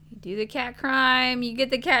Do the cat crime, you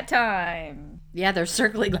get the cat time. Yeah, they're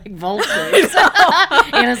circling like vultures.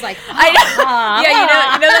 Anna's like, yeah,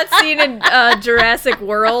 you know that scene in Jurassic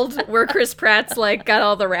World where Chris Pratt's like got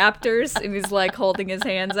all the raptors and he's like holding his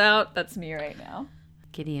hands out? That's me right now.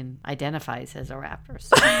 Gideon identifies as a raptor.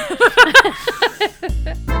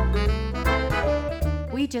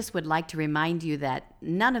 We just would like to remind you that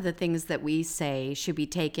none of the things that we say should be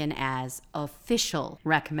taken as official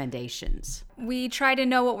recommendations. We try to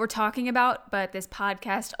know what we're talking about, but this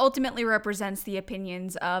podcast ultimately represents the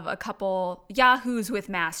opinions of a couple yahoos with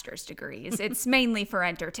master's degrees. It's mainly for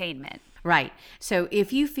entertainment. Right. So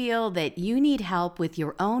if you feel that you need help with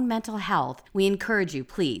your own mental health, we encourage you,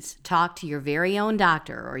 please talk to your very own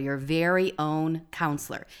doctor or your very own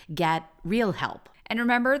counselor. Get real help. And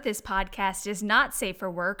remember, this podcast is not safe for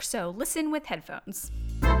work, so listen with headphones.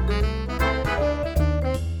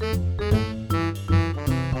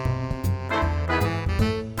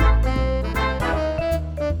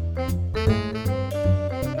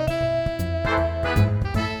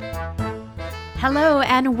 Hello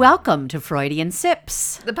and welcome to Freudian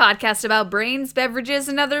Sips, the podcast about brains, beverages,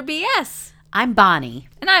 and other BS. I'm Bonnie.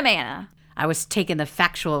 And I'm Anna. I was taking the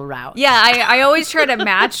factual route. Yeah, I always try to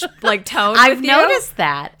match like tone I've with you. noticed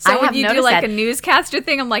that. So when you do like a newscaster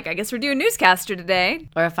thing, I'm like, I guess we're doing newscaster today.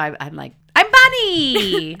 Or if I'm like, I'm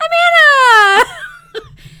Bonnie. I'm Anna.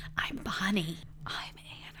 I'm Bonnie. I'm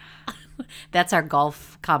Anna. That's our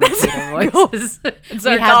golf commentator voices. It's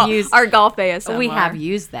our golf ASMR. We have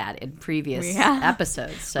used that in previous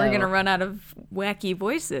episodes. So we're going to run out of wacky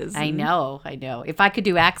voices. I know. If I could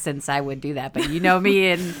do accents, I would do that. But you know me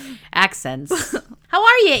in accents. How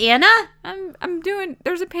are you, Anna? I'm doing,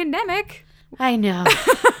 there's a pandemic. I know.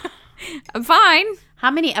 I'm fine.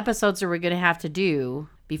 How many episodes are we going to have to do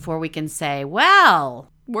before we can say,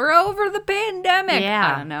 well, we're over the pandemic?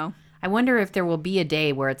 Yeah. I don't know. I wonder if there will be a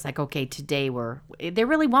day where it's like, okay, today there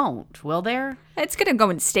really won't, will there? It's going to go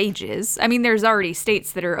in stages. I mean, there's already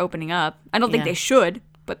states that are opening up. I don't think they should,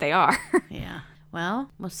 but they are. Yeah. Well,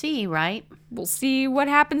 we'll see, right? We'll see what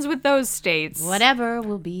happens with those states. Whatever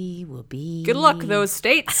will be, will be. Good luck, those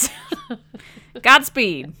states.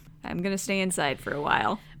 Godspeed. I'm going to stay inside for a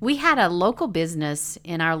while. We had a local business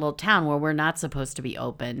in our little town where we're not supposed to be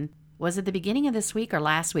open. Was it the beginning of this week or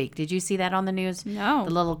last week? Did you see that on the news? No. The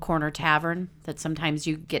little corner tavern that sometimes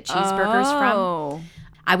you get cheeseburgers from.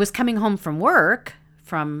 I was coming home from work,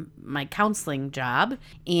 from my counseling job,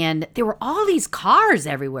 and there were all these cars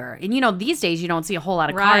everywhere. And, you know, these days you don't see a whole lot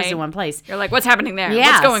of cars in one place. You're like, what's happening there?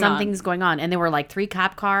 Yeah, what's going on? Something's going on. And there were like 3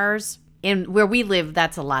 cop cars. And where we live,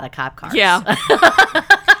 that's a lot of cop cars. Yeah.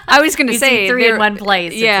 I was going to say 3 in one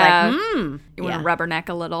place. Yeah. It's like, You want to rubberneck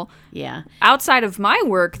a little. Yeah. Outside of my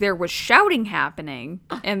work, there was shouting happening,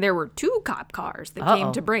 and there were 2 cop cars that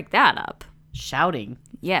came to break that up. Shouting.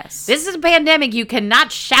 Yes. This is a pandemic. You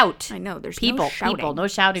cannot shout. I know. There's no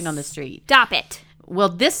shouting on the street. Stop it.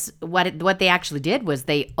 Well, what they actually did was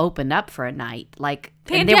they opened up for a night, like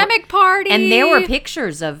pandemic party, and there were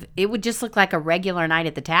pictures of it. Would just look like a regular night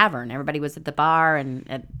at the tavern. Everybody was at the bar and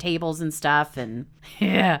at tables and stuff, and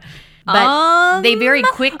but they very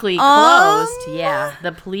quickly closed. Yeah,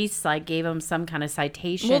 the police like gave them some kind of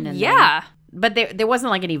citation. Well, but there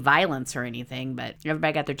wasn't like any violence or anything. But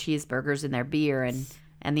everybody got their cheeseburgers and their beer, and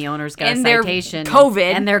the owners got a citation.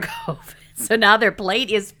 And their COVID. So now their plate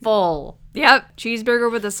is full. Yep, cheeseburger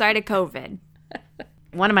with a side of COVID.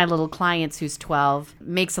 One of my little clients who's 12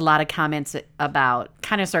 makes a lot of comments about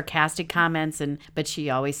kind of sarcastic comments, but she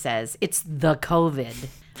always says, it's the COVID.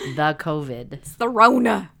 The COVID. It's the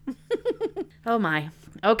Rona. Oh, my.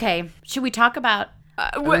 Okay. Should we talk about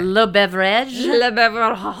le beverage? Le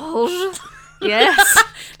beverage. Yes.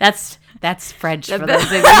 That's French for those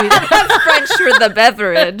of you. That's French for the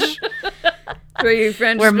beverage. We're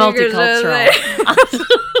multicultural.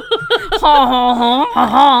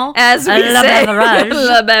 As we Le say, beverage.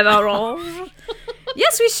 Le beverage.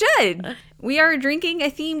 Yes, we should. We are drinking a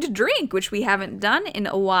themed drink, which we haven't done in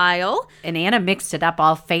a while. And Anna mixed it up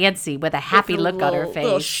all fancy with a happy look on her face.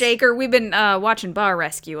 Little shaker. We've been watching Bar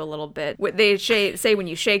Rescue a little bit. They say when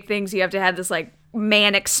you shake things, you have to have this like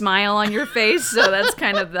manic smile on your face. So that's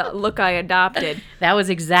kind of the look I adopted. That was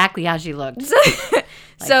exactly how she looked.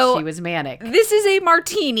 So she was manic. This is a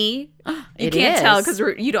martini. You can't tell because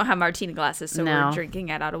you don't have martini glasses, so we're drinking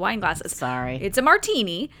it out of wine glasses. Sorry. It's a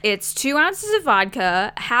martini. It's 2 ounces of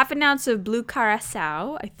vodka, half an ounce of blue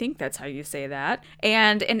curacao. I think that's how you say that.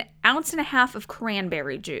 And an ounce and a half of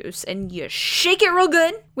cranberry juice. And you shake it real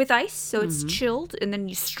good with ice so it's chilled, and then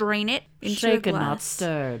you strain it into a glass. Shaken, not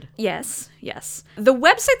stirred. Yes. The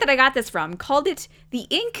website that I got this from called it the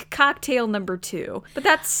Ink Cocktail No. 2, but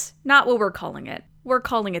that's not what we're calling it. we're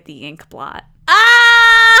calling it the ink blot.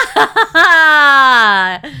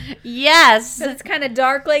 Ah! Yes. It's kind of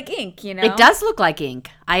dark like ink, you know? It does look like ink.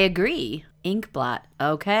 I agree. Ink blot.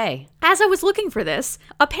 Okay. As I was looking for this,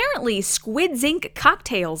 apparently Squid's Ink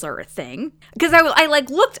cocktails are a thing. Because I like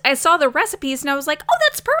looked, I saw the recipes and I was like, oh,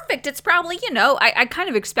 that's perfect. It's probably, you know, I kind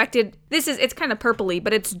of expected, it's kind of purpley,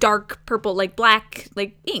 but it's dark purple, like black,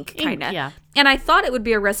 like ink, kind of. Yeah. And I thought it would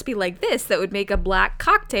be a recipe like this that would make a black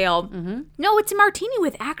cocktail. Mm-hmm. No, it's a martini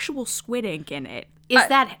with actual squid ink in it. Is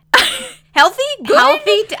that healthy? Good?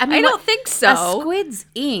 healthy? I don't think so. A squid's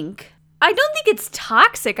ink. I don't think it's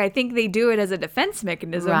toxic. I think they do it as a defense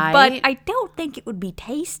mechanism. Right. But I don't think it would be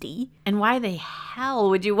tasty. And why the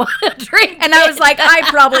hell would you want to drink And I was like, I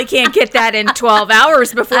probably can't get that in 12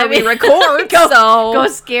 hours before we record. Go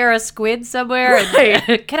scare a squid somewhere. Right.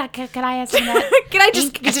 And, can I have some of that? Can I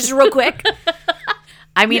just real quick?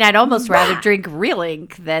 I mean, I'd almost rather drink real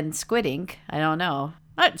ink than squid ink. I don't know.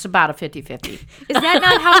 It's about a 50-50. Is that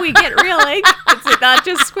not how we get real ink? Is it not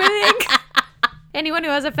just squid ink? Anyone who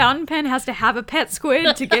has a fountain pen has to have a pet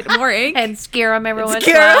squid to get more ink. And scare them every once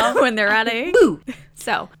in a while. When they're out of ink. Boo.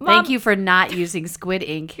 So, Mom, thank you for not using squid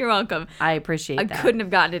ink. You're welcome. I appreciate that. I couldn't have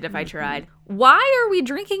gotten it if I tried. Why are we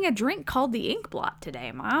drinking a drink called the Ink Blot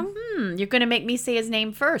today, Mom? You're going to make me say his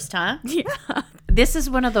name first, huh? Yeah. This is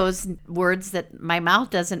one of those words that my mouth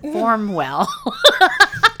doesn't form well.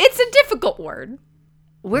 It's a difficult word.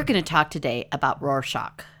 We're going to talk today about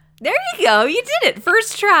Rorschach. There you go. You did it.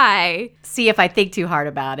 First try. See if I think too hard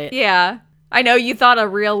about it. Yeah. I know you thought a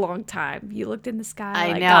real long time. You looked in the sky. I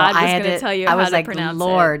like know. God was I had going to tell you I how was to like, pronounce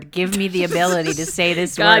Lord, it. give me the ability to say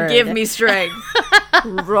this God, word. give me strength.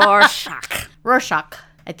 Rorschach. Rorschach.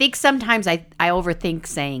 I think sometimes I overthink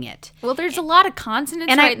saying it. Well, there's a lot of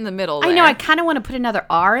consonants right in the middle there. I know. I kind of want to put another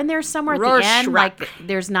R in there somewhere at the end. Rorschach. Like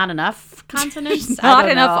there's not enough consonants. Not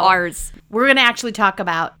enough R's. We're going to actually talk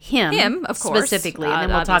about him. Of course. Specifically. And then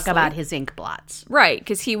we'll talk about his ink blots. Right,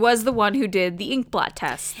 because he was the one who did the ink blot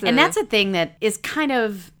test. And that's a thing that is kind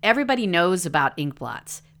of, everybody knows about ink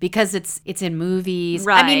blots. Because it's in movies.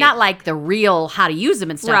 Right. I mean, not like the real how to use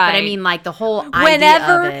them and stuff. Right. But I mean like the whole idea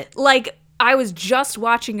of it. Like, I was just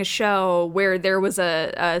watching a show where there was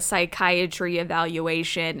a psychiatry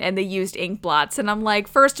evaluation and they used ink blots. And I'm like,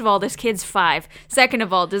 first of all, this kid's 5. Second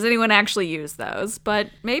of all, does anyone actually use those? But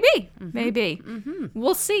maybe.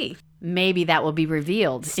 We'll see. Maybe that will be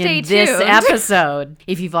revealed Stay in this tuned. episode.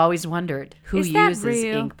 If you've always wondered who Is that uses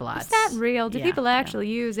real? ink blots. Is that real? Do Yeah, people actually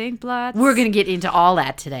use ink blots? We're going to get into all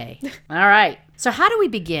that today. All right. So how do we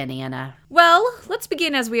begin, Anna? Well, let's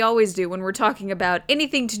begin as we always do when we're talking about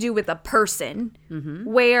anything to do with a person,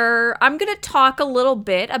 where I'm going to talk a little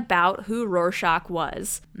bit about who Rorschach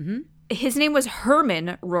was. His name was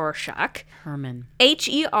Herman Rorschach. Herman.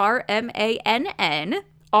 Hermann.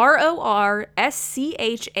 Rorschach.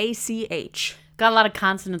 Got a lot of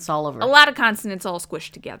consonants all over. A lot of consonants all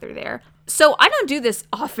squished together there. So I don't do this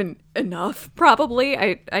often enough, probably.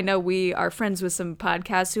 I know we are friends with some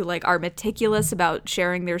podcasts who like are meticulous about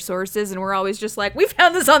sharing their sources, and we're always just like, we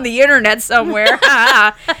found this on the internet somewhere.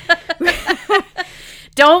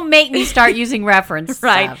 Don't make me start using reference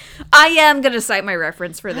Right. stuff. I am going to cite my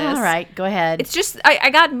reference for this. All right, go ahead. It's just, I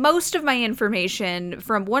got most of my information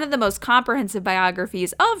from one of the most comprehensive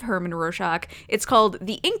biographies of Herman Rorschach. It's called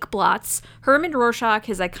The Ink Blots, Herman Rorschach,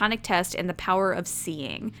 His Iconic Test, and the Power of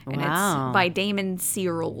Seeing. And Wow. it's by Damon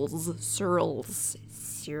Searles.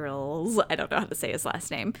 I don't know how to say his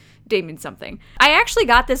last name. Damon something. I actually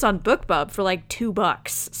got this on BookBub for like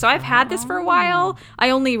 $2. So I've had this for a while.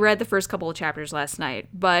 I only read the first couple of chapters last night.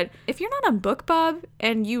 But if you're not on BookBub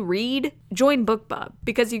and you read, join BookBub.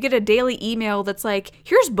 Because you get a daily email that's like,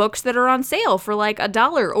 here's books that are on sale for like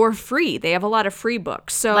 $1 or free. They have a lot of free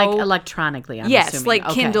books. So like electronically, I'm yes, assuming. like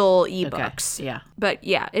Okay. Kindle Okay. ebooks. Yeah. But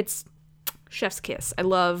yeah, it's chef's kiss. I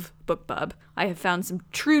love BookBub. I have found some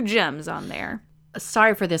true gems on there.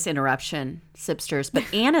 Sorry for this interruption, Sipsters, but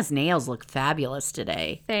Anna's nails look fabulous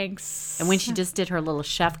today. Thanks. And when she just did her little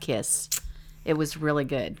chef kiss, it was really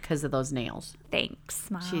good because of those nails.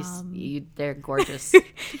 Thanks, Mom. They're gorgeous.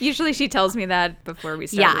 Usually she tells me that before we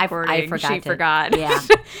start recording. I forgot. She forgot. Yeah.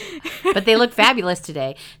 But they look fabulous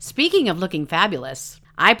today. Speaking of looking fabulous,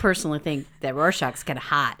 I personally think that Rorschach's kind of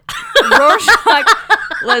hot. Rorschach,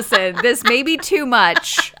 listen, this may be too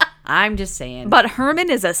much, I'm just saying. but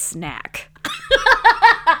Herman is a snack.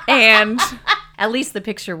 And At least the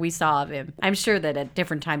picture we saw of him. I'm sure that at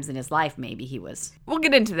different times in his life, maybe he was. We'll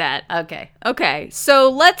get into that. Okay. Okay, so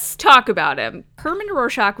let's talk about him. Herman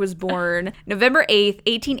Rorschach was born November 8th,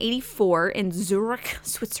 1884 in Zurich,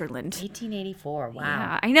 Switzerland. 1884, wow.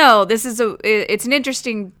 Yeah, I know. It's an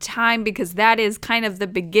interesting time because that is kind of the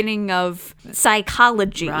beginning of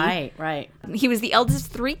psychology. Right. He was the eldest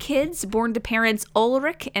of 3 kids, born to parents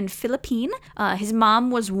Ulrich and Philippine. His mom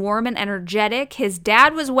was warm and energetic. His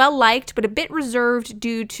dad was well-liked, but a bit reserved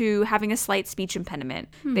due to having a slight speech impediment.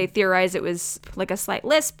 They theorize it was like a slight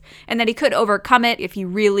lisp, and that he could overcome it if he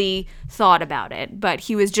really thought about it, but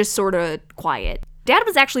he was just sort of quiet. Dad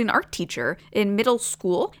was actually an art teacher in middle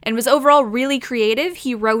school and was overall really creative.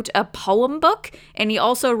 He wrote a poem book, and he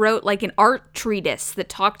also wrote like an art treatise that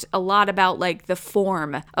talked a lot about like the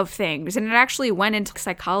form of things, and it actually went into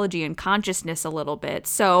psychology and consciousness a little bit.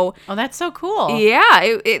 So, oh, that's so cool.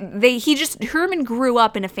 Yeah, Herman grew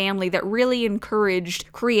up in a family that really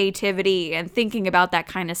encouraged creativity and thinking about that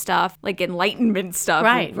kind of stuff, like Enlightenment stuff,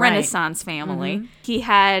 right, Renaissance family. Mm-hmm. He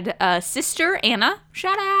had a sister, Anna.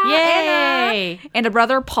 Shout out, Yay! Anna. And a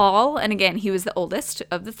brother, Paul. And again, he was the oldest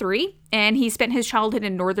of the 3. And he spent his childhood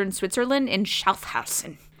in northern Switzerland in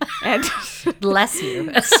Schaffhausen. And bless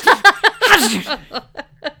you.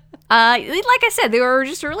 Like I said, they were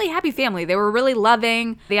just a really happy family. They were really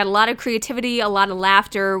loving. They had a lot of creativity, a lot of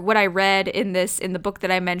laughter. What I read in the book that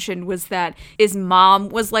I mentioned was that his mom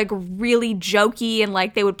was like really jokey, and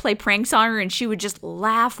like they would play pranks on her and she would just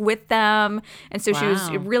laugh with them. And so she was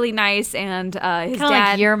really nice. And his dad,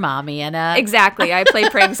 like your mommy, Anna. Exactly. I play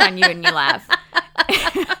pranks on you and you laugh.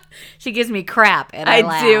 She gives me crap and I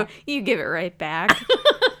laugh. do. You give it right back.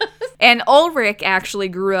 And Ulrich actually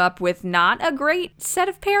grew up with not a great set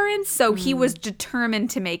of parents, so he was determined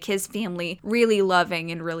to make his family really loving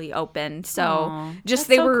and really open. So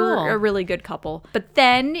they were cool. A really good couple. But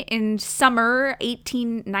then in summer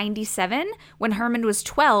 1897, when Herman was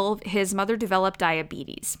 12, his mother developed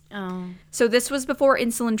diabetes. Oh. So this was before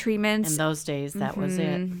insulin treatments. In those days, that was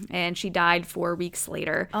it. And she died 4 weeks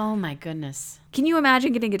later. Oh my goodness. Can you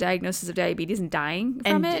imagine getting a diagnosis of diabetes and dying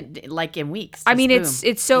from it? Like in weeks. I mean, boom.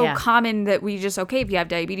 it's so common that we just, if you have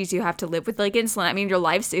diabetes, you have to live with like insulin. I mean, your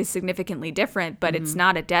life is significantly different, but it's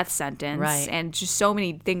not a death sentence. Right. And just so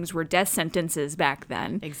many things were death sentences back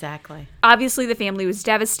then. Exactly. Obviously, the family was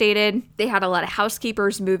devastated. They had a lot of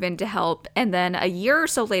housekeepers move in to help. And then a year or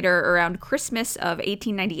so later, around Christmas of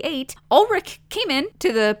 1898, Ulrich came in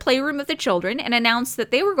to the playroom of the children and announced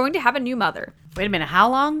that they were going to have a new mother. Wait a minute. How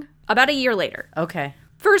long? About a year later. Okay.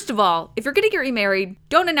 First of all, if you're going to get remarried,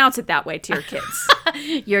 don't announce it that way to your kids.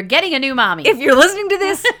 You're getting a new mommy. If you're listening to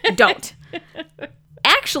this, don't.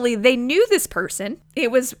 Actually, they knew this person. It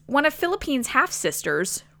was one of Philippine's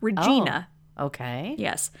half-sisters, Regina. Okay.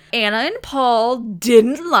 Yes. Anna and Paul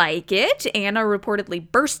didn't like it. Anna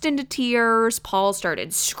reportedly burst into tears. Paul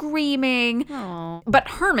started screaming. Aww. But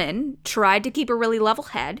Herman tried to keep a really level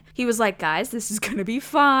head. He was like, guys, this is going to be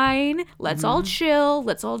fine. Let's all chill.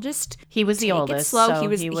 Let's all just He was the take oldest. it slow. So he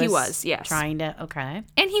was, yes. Trying to, okay.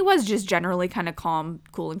 And he was just generally kind of calm,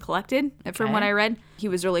 cool, and collected from what I read. He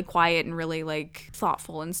was really quiet and really like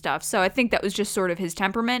thoughtful and stuff. So I think that was just sort of his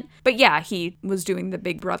temperament. But yeah, he was doing the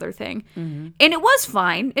big brother thing. Mm-hmm. And it was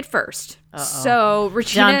fine at first. Uh-oh. So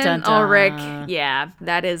Regina and Ulrich, yeah,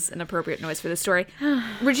 that is an appropriate noise for this story.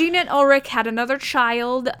 Regina and Ulrich had another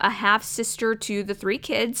child, a half-sister to the 3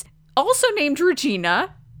 kids, also named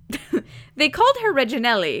Regina. They called her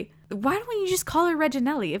Reginelli. Why don't you just call her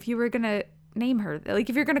Reginelli if you were going to name her? Like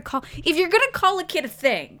if you're going to call a kid a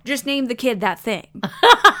thing, just name the kid that thing.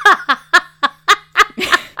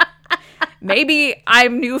 Maybe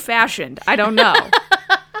I'm new fashioned. I don't know.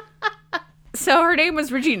 So her name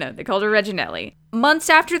was Regina. They called her Reginelli. Months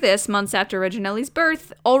after Reginelli's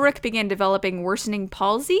birth, Ulrich began developing worsening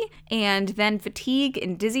palsy and then fatigue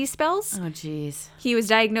and dizzy spells. Oh, jeez. He was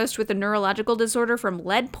diagnosed with a neurological disorder from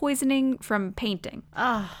lead poisoning from painting.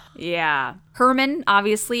 Oh. Yeah. Herman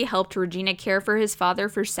obviously helped Regina care for his father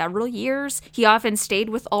for several years. He often stayed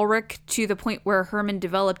with Ulrich to the point where Herman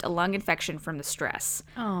developed a lung infection from the stress.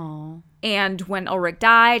 Oh. And when Ulrich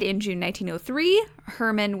died in June 1903,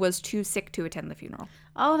 Herman was too sick to attend the funeral.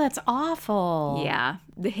 Oh, that's awful. Yeah,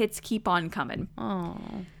 the hits keep on coming. Oh.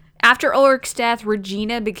 After Ulrich's death,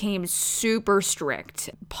 Regina became super strict.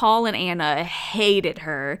 Paul and Anna hated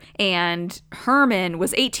her, and Herman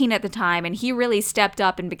was 18 at the time, and he really stepped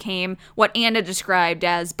up and became what Anna described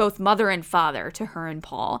as both mother and father to her and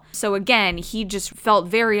Paul. So again, he just felt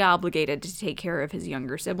very obligated to take care of his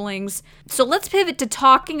younger siblings. So let's pivot to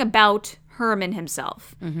talking about Herman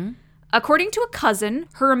himself. Mm-hmm. According to a cousin,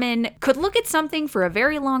 Herman could look at something for a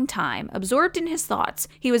very long time, absorbed in his thoughts.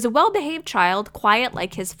 He was a well-behaved child, quiet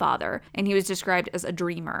like his father, and he was described as a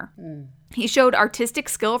dreamer. He showed artistic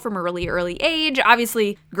skill from a really early age.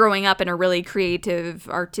 Obviously, growing up in a really creative,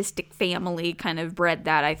 artistic family kind of bred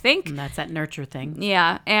that, I think. And that's that nurture thing.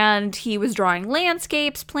 Yeah, and he was drawing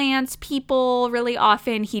landscapes, plants, people really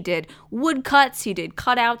often. He did woodcuts, he did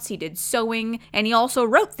cutouts, he did sewing, and he also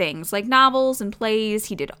wrote things like novels and plays.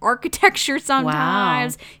 He did architecture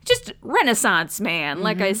sometimes. Wow. Just Renaissance man,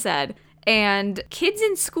 like I said. And kids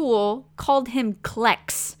in school called him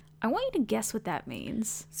Klex. I want you to guess what that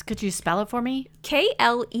means. Could you spell it for me?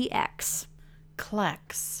 Klex.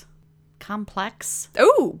 Klex. Complex?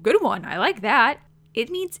 Oh, good one. I like that.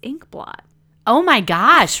 It means ink blot. Oh my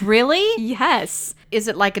gosh, really? Yes. Is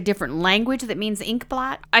it like a different language that means ink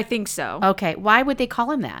blot? I think so. Okay, why would they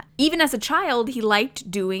call him that? Even as a child, he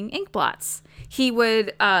liked doing ink blots. He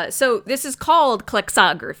would, so this is called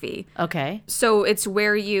klexography. Okay. So it's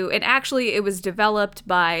where and actually it was developed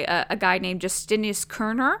by a guy named Justinus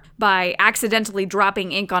Kerner by accidentally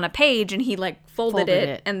dropping ink on a page, and he like folded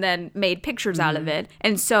it and then made pictures out of it.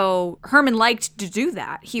 And so Herman liked to do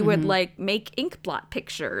that. He would like make ink blot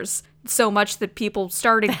pictures so much that people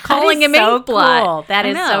started calling him ink blot. Cool. That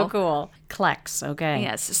is so cool. Klex, okay.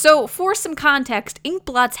 Yes. So for some context, ink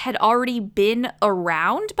blots had already been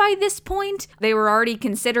around by this point. They were already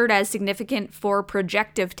considered as significant for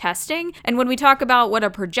projective testing. And when we talk about what a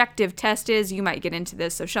projective test is, you might get into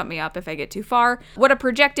this, so shut me up if I get too far. What a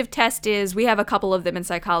projective test is, we have a couple of them in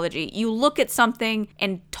psychology. You look at something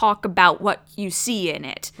and talk about what you see in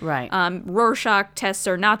it. Right. Rorschach tests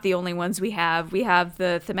are not the only ones we have. We have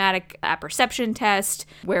the thematic apperception test,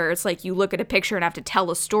 where it's like you look at a picture and have to tell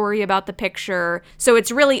a story about the picture. So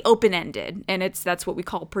it's really open-ended, and that's what we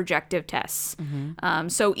call projective tests.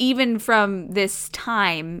 So even from this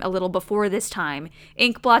time, a little before this time,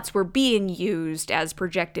 ink blots were being used as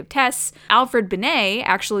projective tests. Alfred Binet,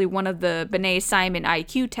 actually one of the Binet-Simon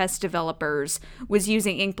IQ test developers, was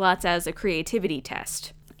using ink blots as a creativity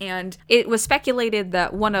test. And it was speculated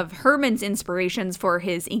that one of Herman's inspirations for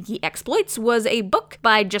his inky exploits was a book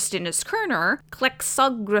by Justinus Kerner,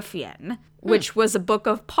 Klexographien, which was a book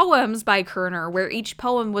of poems by Kerner, where each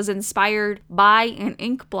poem was inspired by an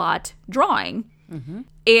ink blot drawing.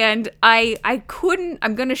 And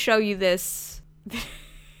I'm going to show you this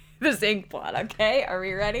ink blot, okay? Are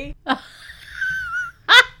we ready?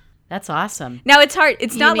 That's awesome. Now, it's hard.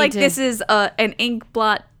 It's not like this is an ink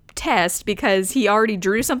blot test because he already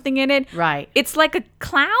drew something in it. Right. It's like a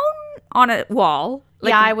clown on a wall.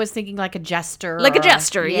 Like, I was thinking like a jester. Like a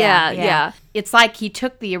jester, yeah. It's like he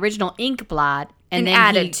took the original ink blot and then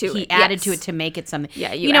added he added to it to make it something.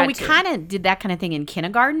 Yeah, we kind of did that kind of thing in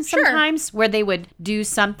kindergarten sometimes, where they would do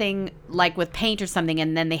something like with paint or something,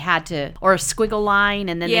 and then they had to, or a squiggle line,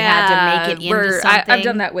 and then they had to make it into something. I've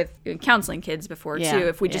done that with counseling kids before too.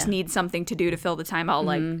 If we just need something to do to fill the time, I'll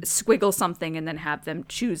like squiggle something and then have them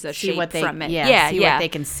choose a shape from it. See what they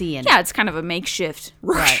can see in it. Yeah, it's kind of a makeshift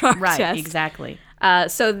Rorschach right, test. Exactly.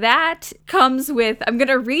 So that comes with, I'm going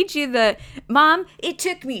to read you Mom, it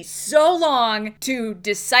took me so long to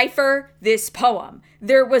decipher this poem.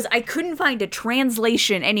 I couldn't find a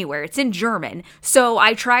translation anywhere. It's in German. So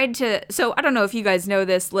I tried so I don't know if you guys know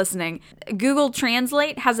this listening. Google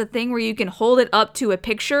Translate has a thing where you can hold it up to a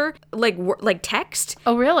picture, like text.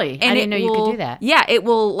 Oh, really? And I didn't know you could do that. Yeah, it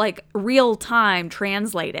will like real time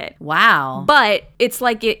translate it. Wow. But it's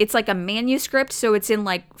like a manuscript, so it's in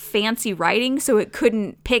like fancy writing, so it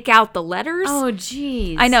couldn't pick out the letters. Oh,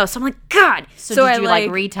 geez. I know. So I'm like, God. So did you like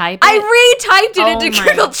retype it? I retyped it into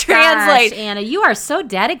Google Translate. Anna, you are so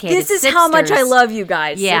dedicated. This is how much I love you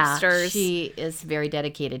guys. Yeah, Sixters. She is very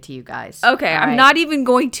dedicated to you guys. Okay, I'm not even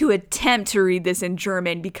going to attempt to read this in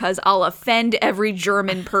German because I'll offend every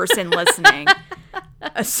German person listening.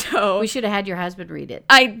 So we should have had your husband read it.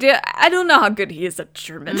 I don't know how good he is at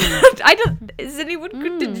German. Is anyone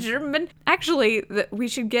good at German? Actually, we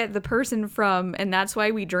should get the person from And That's Why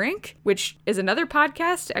We Drink, which is another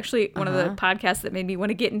podcast. Actually, one of the podcasts that made me want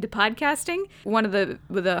to get into podcasting. One of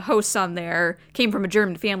the hosts on there came from a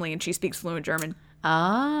German family, and she speaks fluent German.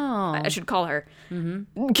 Oh. I should call her.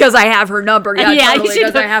 Because I have her number. Yeah, totally,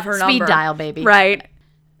 because I have her number. Speed dial, baby. Right.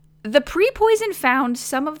 The pre-poison found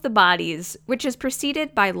some of the bodies, which is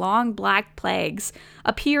preceded by long black plagues,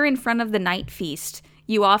 appear in front of the night feast.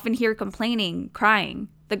 You often hear complaining, crying.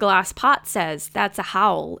 The glass pot says that's a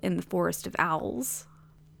howl in the forest of owls.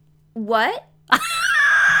 What?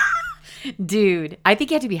 Dude, I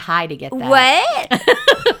think you have to be high to get that. What?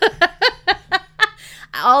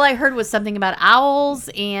 All I heard was something about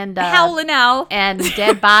owls and howling owl and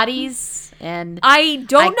dead bodies And I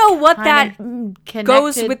don't know what that kinda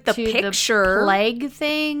goes connected with the to picture. The plague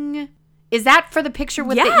thing. Is that for the picture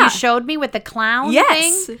that Yeah. you showed me with the clown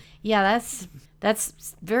Yes. thing? Yeah,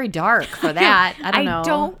 that's very dark for that. I don't know. I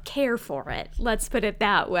don't care for it. Let's put it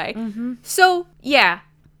that way. So, yeah.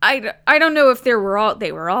 I don't know if they were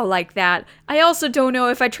all like that. I also don't know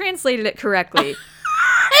if I translated it correctly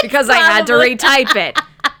because I had to retype it.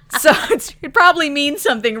 So it probably means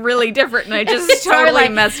something really different, and I just totally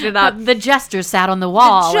messed it up. The jester sat on the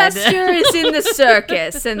wall. Jester is in the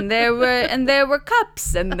circus, and there were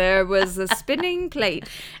cups, and there was a spinning plate,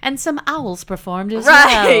 and some owls performed as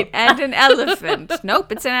right, well. and an elephant.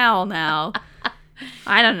 Nope, it's an owl now.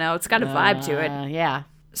 I don't know. It's got a vibe to it. Yeah.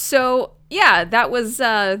 So yeah, that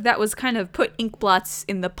was kind of put ink blots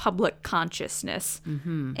in the public consciousness,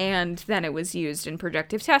 and then it was used in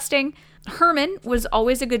projective testing. Herman was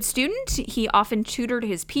always a good student. He often tutored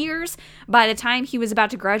his peers. By the time he was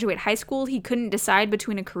about to graduate high school, he couldn't decide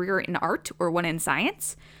between a career in art or one in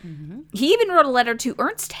science. He even wrote a letter to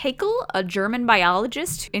Ernst Haeckel, a German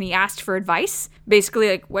biologist, and he asked for advice. Basically,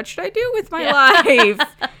 like, what should I do with my life?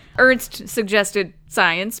 Ernst suggested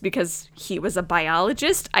science because he was a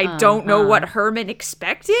biologist. I don't know what Herman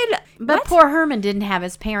expected. But poor Herman didn't have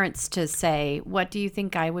his parents to say, what do you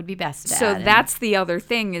think I would be best at? So that's the other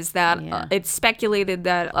thing, is that Yeah. it's speculated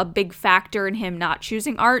that a big factor in him not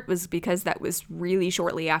choosing art was because that was really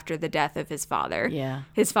shortly after the death of his father. Yeah.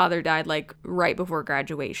 His father died like right before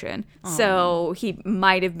graduation. So he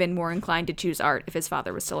might have been more inclined to choose art if his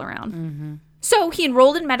father was still around. So he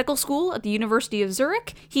enrolled in medical school at the University of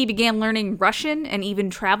Zurich. He began learning Russian and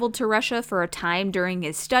even traveled to Russia for a time during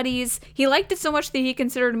his studies. He liked it so much that he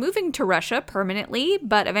considered moving to Russia permanently,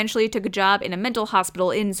 but eventually took a job in a mental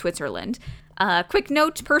hospital in Switzerland. Quick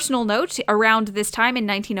note, personal note, around this time in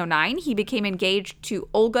 1909, he became engaged to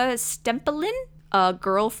Olga Stempelin, a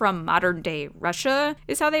girl from modern-day Russia,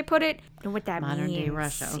 is how they put it. I don't know what that means. Modern-day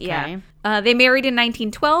Russia, okay. Yeah. They married in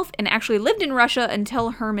 1912 and actually lived in Russia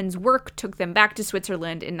until Herman's work took them back to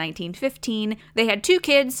Switzerland in 1915. They had 2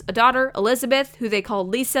 kids, a daughter, Elizabeth, who they called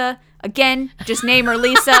Lisa. Again, just name her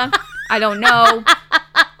Lisa. I don't know.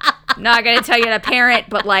 I'm not going to tell you the parent,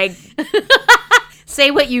 but like...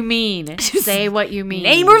 Say what you mean. Say what you mean.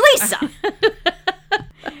 Name her Lisa.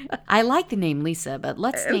 I like the name Lisa, but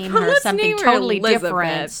let's name her Let's something name her totally Elizabeth.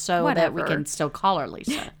 different so that we Whatever. can still call her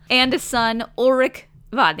Lisa. And a son, Ulrich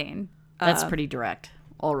Vadim. That's pretty direct.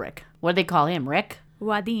 Ulrich. What do they call him? Rick?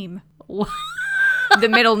 Vadim. The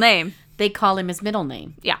middle name. They call him his middle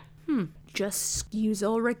name. Yeah. Just use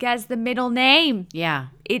Ulrich as the middle name. Yeah.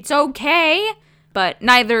 It's okay. But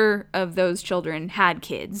neither of those children had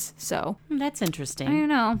kids, so... That's I interesting.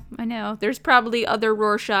 don't know. There's probably other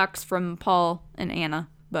Rorschachs from Paul and Anna,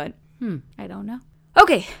 but I don't know.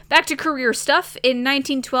 Okay, back to career stuff. In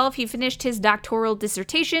 1912, he finished his doctoral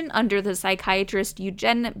dissertation under the psychiatrist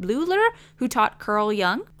Eugen Bleuler, who taught Carl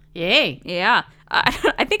Jung. Yay. Yeah.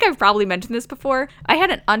 I think I've probably mentioned this before. I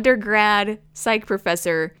had an undergrad psych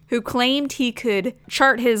professor who claimed he could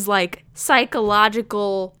chart his, like,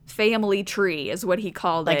 psychological family tree, is what he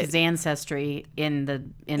called Like it. his ancestry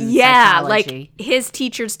in Yeah, psychology. like his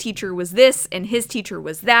teacher's teacher was this, and his teacher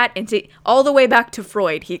was that, and all the way back to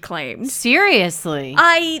Freud, he claimed. Seriously?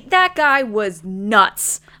 That guy was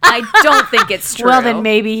nuts. I don't think it's true. Well, then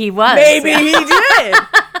maybe he was. Maybe he did.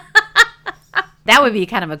 That would be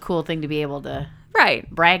kind of a cool thing to be able to Right.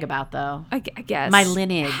 brag about, though. I guess. My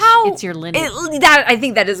lineage. It's your lineage. I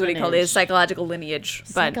think that is what he called it, his psychological lineage.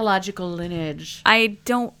 But Psychological lineage. I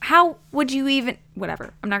don't... How would you even...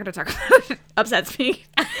 Whatever. I'm not going to talk about it. Upsets me.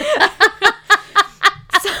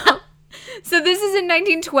 So this is in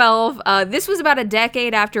 1912. This was about a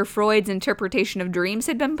decade after Freud's interpretation of dreams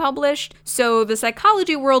had been published. So the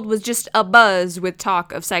psychology world was just abuzz with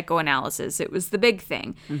talk of psychoanalysis. It was the big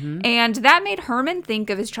thing. And that made Herman think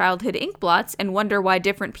of his childhood ink blots and wonder why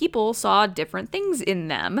different people saw different things in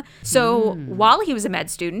them. So while he was a med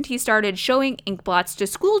student, he started showing ink blots to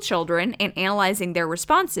school children and analyzing their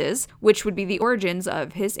responses, which would be the origins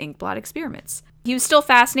of his ink blot experiments. He was still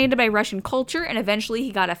fascinated by Russian culture, and eventually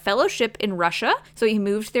he got a fellowship in Russia. So he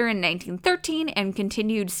moved there in 1913 and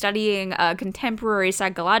continued studying contemporary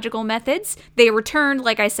psychological methods. They returned,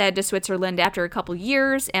 like I said, to Switzerland after a couple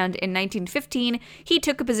years, and in 1915 he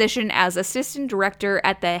took a position as assistant director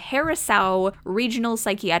at the Herisau Regional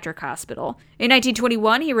Psychiatric Hospital. In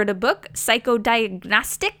 1921 he wrote a book,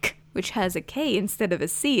 Psychodiagnostic, which has a K instead of a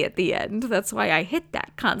C at the end. That's why I hit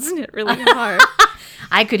that consonant really hard.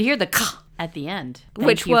 I could hear the k at the end.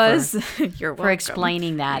 Which was you're welcome. For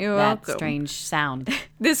explaining that strange sound.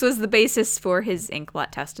 This was the basis for his ink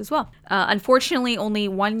blot test as well. Unfortunately, only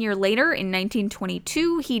 1 year later, in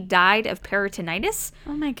 1922, he died of peritonitis.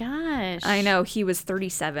 Oh my gosh. I know, he was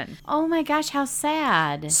 37. Oh my gosh, how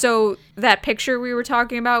sad. So that picture we were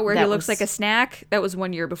talking about where he looks like a snack, that was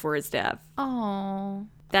 1 year before his death. Oh.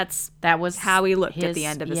 That was how he looked at the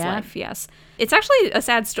end of his life, yes. It's actually a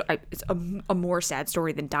sad story. It's a more sad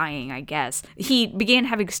story than dying, I guess. He began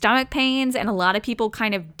having stomach pains, and a lot of people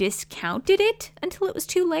kind of discounted it until it was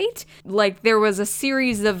too late. Like, there was a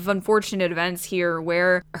series of unfortunate events here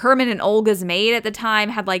where Herman and Olga's maid at the time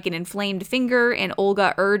had, like, an inflamed finger, and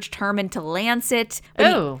Olga urged Herman to lance it.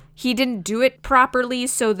 Oh. He didn't do it properly,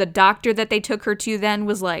 so the doctor that they took her to then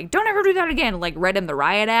was like, don't ever do that again, like, read him the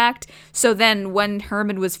riot act. So then when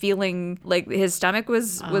Herman was feeling like his stomach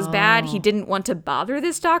was bad, he didn't want to bother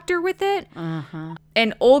this doctor with it.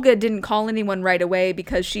 And Olga didn't call anyone right away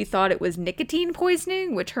because she thought it was nicotine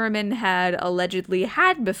poisoning, which Herman had allegedly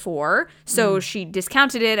had before. So she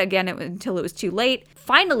discounted it again until it was too late.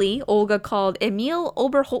 Finally, Olga called Emil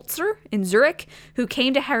Oberholzer in Zurich, who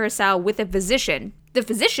came to Herisau with a physician. The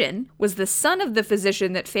physician was the son of the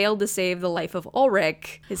physician that failed to save the life of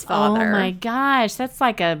Ulrich, his father. Oh my gosh, that's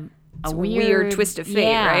like a weird twist of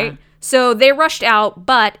fate, right? So they rushed out,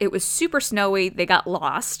 but it was super snowy. They got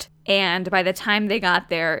lost. And by the time they got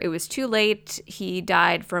there, it was too late. He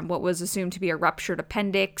died from what was assumed to be a ruptured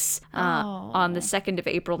appendix on the 2nd of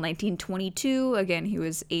April, 1922. Again, he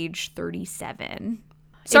was age 37.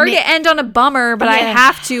 Sorry to end on a bummer, but I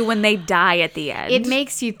have to when they die at the end. It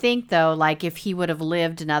makes you think, though, like if he would have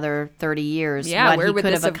lived another 30 years, what he could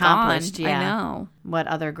could have accomplished. I know. What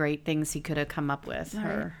other great things he could have come up with.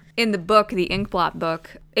 Right. In the book, the Inkblot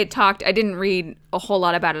book, I didn't read a whole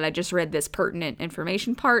lot about it. I just read this pertinent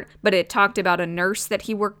information part, but it talked about a nurse that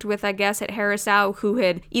he worked with, I guess, at Herisau who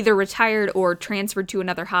had either retired or transferred to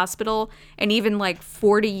another hospital. And even like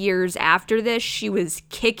 40 years after this, she was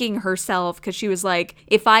kicking herself because she was like,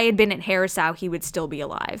 if I had been at Herisau, he would still be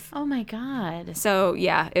alive. Oh my God. So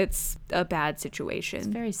yeah, it's a bad situation. It's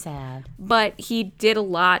very sad. But he did a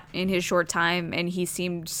lot in his short time, and he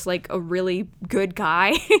seemed just like a really good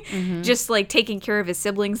guy. Just like taking care of his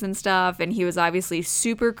siblings and stuff, and he was obviously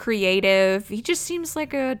super creative. He just seems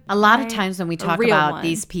like a lot of times when we talk about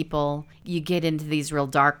these people, you get into these real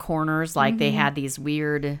dark corners, like they had these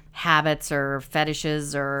weird habits or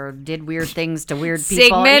fetishes or did weird things to weird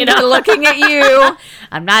people. Sigmund, looking at you.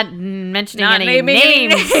 I'm not mentioning any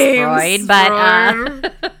names,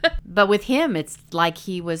 Freud, but with him, it's like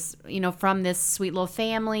he was, from this sweet little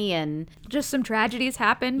family, and just some tragedies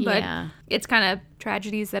happened, but it's kind of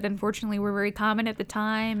tragedies that unfortunately were very common at the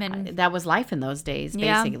time, and that was life in those days,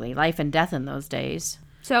 basically, life and death in those days.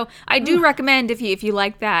 So I do recommend if you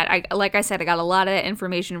like that. Like I said, I got a lot of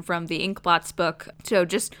information from the Inkblots book. So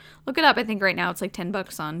just look it up. I think right now it's like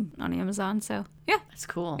 $10 on Amazon. So yeah, that's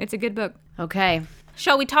cool. It's a good book. Okay.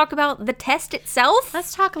 Shall we talk about the test itself?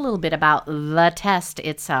 Let's talk a little bit about the test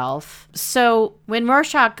itself. So when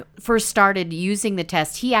Rorschach first started using the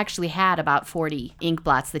test, he actually had about 40 ink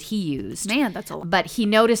blots that he used. Man, that's a lot. But he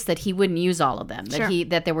noticed that he wouldn't use all of them, Sure.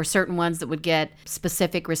 that there were certain ones that would get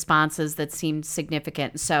specific responses that seemed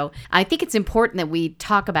significant. So I think it's important that we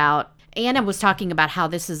talk about, Anna was talking about how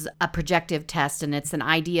this is a projective test, and it's an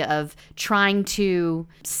idea of trying to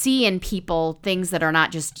see in people things that are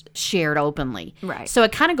not just shared openly. Right. So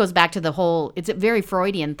it kind of goes back to the whole, it's a very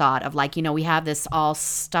Freudian thought of like, we have this all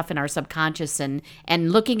stuff in our subconscious, and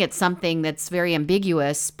looking at something that's very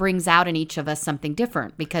ambiguous brings out in each of us something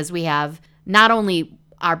different, because we have not only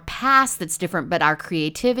our past that's different, but our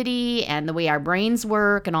creativity and the way our brains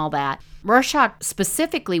work and all that. Rorschach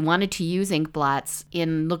specifically wanted to use ink blots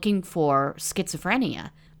in looking for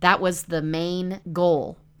schizophrenia. That was the main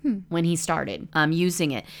goal when he started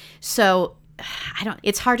using it. So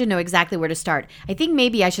it's hard to know exactly where to start. I think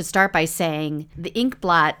maybe I should start by saying the ink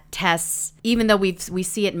blot tests, even though we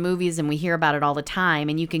see it in movies and we hear about it all the time,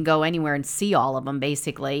 and you can go anywhere and see all of them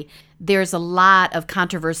basically, there's a lot of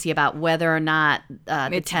controversy about whether or not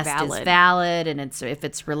the test is valid, and if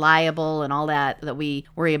it's reliable and all that we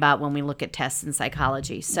worry about when we look at tests in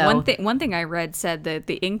psychology. So one thing I read said that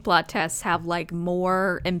the ink blot tests have like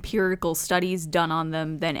more empirical studies done on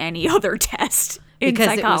them than any other test in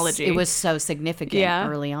psychology. It was so significant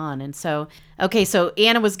early on. And so Okay, so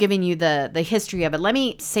Anna was giving you the history of it. Let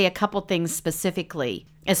me say a couple things specifically.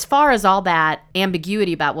 As far as all that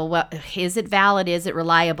ambiguity about, well, what, is it valid? Is it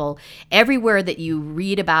reliable? Everywhere that you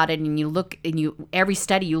read about it and you look, every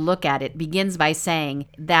study you look at, it begins by saying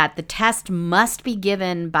that the test must be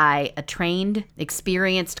given by a trained,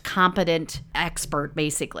 experienced, competent expert,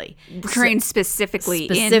 basically. Trained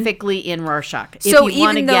specifically in Rorschach. So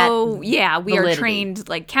even though, we are trained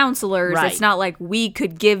like counselors, Right. it's not like we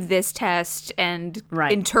could give this test and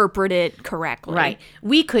Right. interpret it correctly. Right.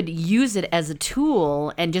 We could use it as a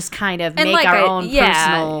tool and just kind of And make like our own yeah.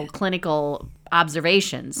 personal clinical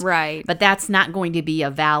observations. Right. But that's not going to be a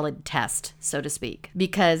valid test, so to speak,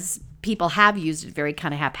 because people have used it very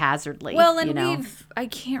kind of haphazardly. Well, and you know?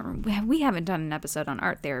 we haven't done an episode on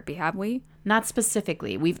art therapy, have we? Not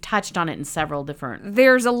specifically. We've touched on it in several different.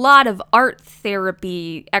 There's a lot of art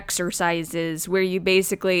therapy exercises where you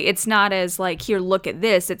basically, it's not as like, here, look at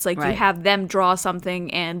this. It's like you Right. have them draw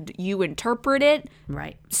something and you interpret it.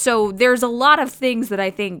 Right. So there's a lot of things that I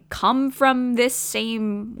think come from this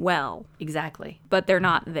same well, Exactly. but they're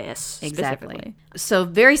not this Exactly. specifically. So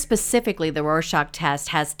very specifically, the Rorschach test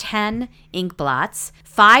has 10 ink blots,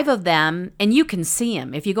 5 of them, and you can see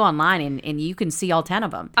them. If you go online and you can see all 10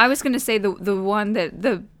 of them. I was going to say the one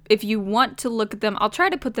that if you want to look at them, I'll try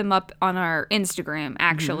to put them up on our Instagram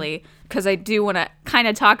actually, because I do want to kind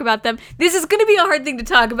of talk about them. This is going to be a hard thing to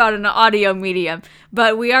talk about in an audio medium,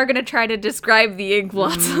 but we are going to try to describe the ink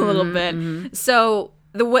blots a little bit. So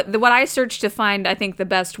what I searched to find, I think the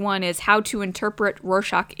best one is how to interpret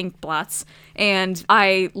Rorschach ink blots. And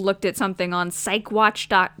I looked at something on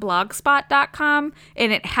psychwatch.blogspot.com,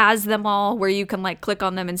 and it has them all where you can like click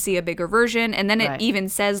on them and see a bigger version. And then it Right. even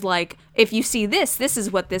says like, if you see this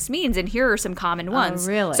is what this means, and here are some common ones.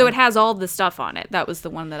 really? So it has all the stuff on it. That was the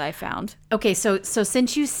one that I found. Okay, so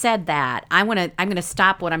since you said that, I'm gonna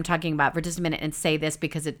stop what I'm talking about for just a minute and say this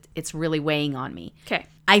because it's really weighing on me. Okay.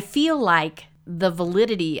 I feel like the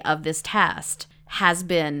validity of this test has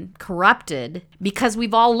been corrupted because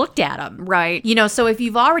we've all looked at them. Right. You know, so if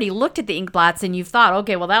you've already looked at the ink blots and you've thought,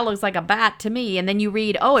 okay, well, that looks like a bat to me. And then you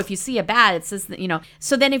read, oh, if you see a bat, it says, you know.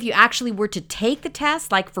 So then if you actually were to take the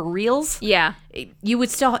test, like for reals, Yeah.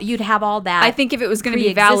 you'd have all that. I think if it was going to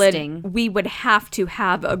be valid, pre-existing. we would have to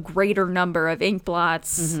have a greater number of ink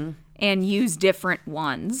blots and use different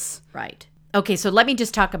ones. Right. Okay, so let me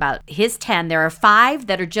just talk about his 10. There are 5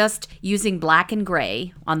 that are just using black and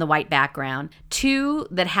gray on the white background, 2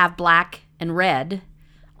 that have black and red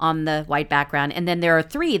on the white background, and then there are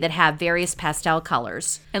 3 that have various pastel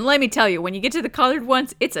colors. And let me tell you, when you get to the colored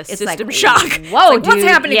ones, it's a system like, shock. whoa, It's like, what's dude.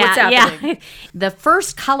 happening? Yeah, What's happening? yeah. The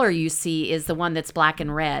first color you see is the one that's black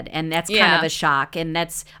and red, and that's kind Yeah. of a shock. And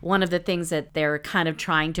that's one of the things that they're kind of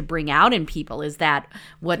trying to bring out in people is that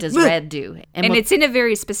what does red do? And what- it's in a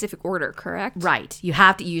very specific order, correct? Right.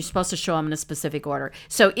 You're supposed to show them in a specific order.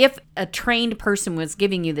 So if a trained person was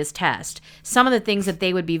giving you this test, some of the things that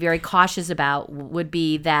they would be very cautious about would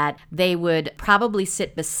be that they would probably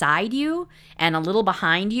sit beside you and a little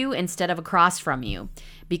behind you instead of across from you.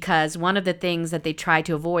 Because one of the things that they try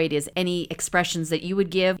to avoid is any expressions that you would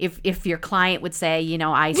give. If your client would say, you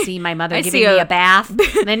know, I see my mother I giving see me a- a bath,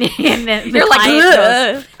 then the You're like, client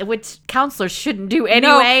 "Ugh." goes, which counselors shouldn't do No,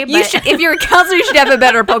 anyway. you but should, if you're a counselor, you should have a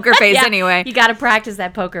better poker face Yeah, anyway. You got to practice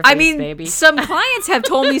that poker face, I mean, baby. some clients have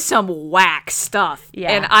told me some whack stuff.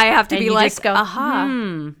 Yeah. And I have to And be you like, just go, aha.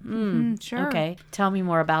 Sure. Okay, tell me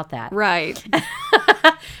more about that. Right.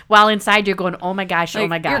 While inside you're going, oh my gosh, oh Like,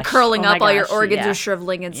 my gosh. you're curling oh my up, all your gosh, organs yeah. are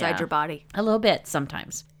shriveling inside Yeah. your body. A little bit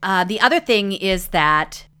sometimes. The other thing is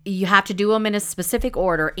that you have to do them in a specific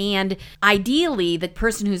order, and ideally the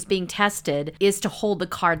person who's being tested is to hold the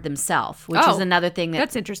card themselves, which Oh, is another thing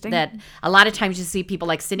that's interesting. that a lot of times you see people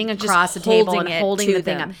like sitting across the table and holding it holding to the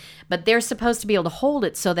thing them. up, but they're supposed to be able to hold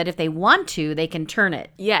it so that if they want to, they can turn it.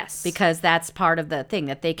 Yes. Because that's part of the thing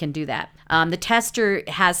that they can do that. The tester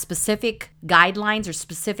has specific guidelines or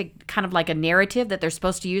specific kind of like a narrative that they're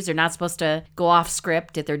supposed to use. They're not supposed to go off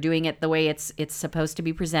script if they're doing it the way it's supposed to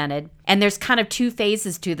be presented. And there's kind of 2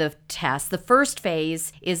 phases to the test. The first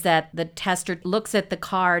phase is that the tester looks at the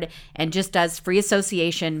card and just does free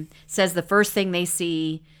association, says the first thing they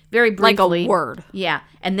see very briefly. Like a word. Yeah.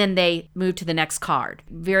 And then they move to the next card.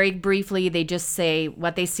 Very briefly, they just say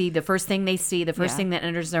what they see, the first thing they see, the first Yeah. thing that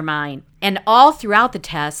enters their mind. And all throughout the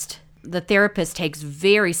test, the therapist takes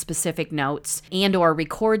very specific notes and or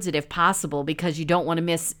records it if possible because you don't want to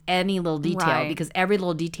miss any little detail Right. because every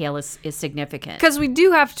little detail is significant. Because we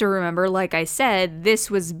do have to remember, like I said, this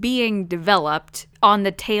was being developed on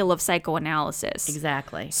the tail of psychoanalysis.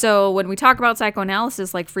 Exactly. So when we talk about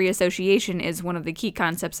psychoanalysis, like free association is one of the key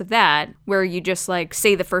concepts of that, where you just like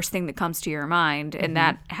say the first thing that comes to your mind, and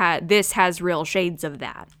this has real shades of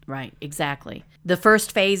that. Right, exactly. The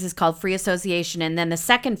first phase is called free association, and then the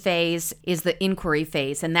second phase is the inquiry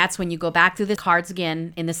phase, and that's when you go back through the cards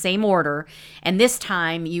again in the same order, and this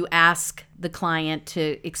time you ask the client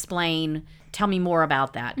to explain, tell me more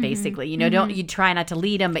about that, basically. You know, don't you try not to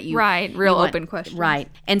lead them, but you real open questions. Right.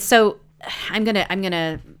 And so I'm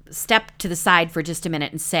gonna step to the side for just a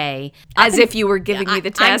minute and say, as if you were giving me the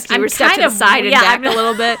test, you were stepping to the side and back a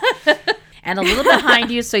little bit. And a little behind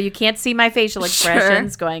you so you can't see my facial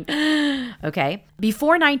expressions going, okay.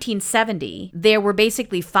 Before 1970, there were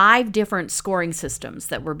basically 5 different scoring systems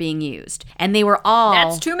that were being used. And they were all...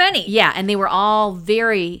 That's too many. Yeah, and they were all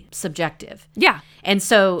very subjective. Yeah. And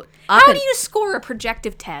so... How do you score a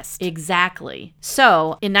projective test? Exactly.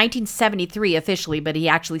 So, in 1973 officially, but he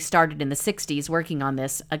actually started in the 60s working on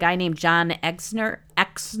this, a guy named John Exner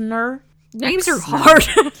Names are hard.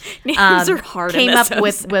 Names are hard. Came up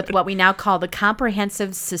with what we now call the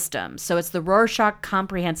comprehensive system. So it's the Rorschach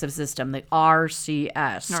Comprehensive System, the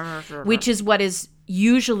RCS, which is what is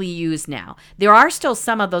usually used now. There are still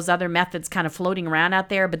some of those other methods kind of floating around out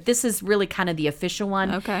there, but this is really kind of the official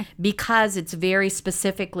one. Okay. Because it's very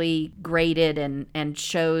specifically graded and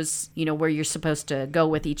shows, you know, where you're supposed to go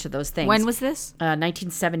with each of those things. When was this?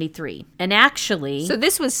 1973. And actually... So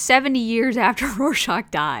this was 70 years after Rorschach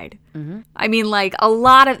died. Mm-hmm. I mean, like, a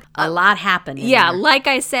lot happened. Yeah, there. Like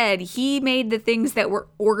I said, he made the things that were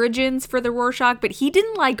origins for the Rorschach, but he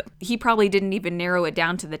probably didn't even narrow it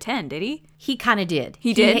down to the 10, did he? He kind of did.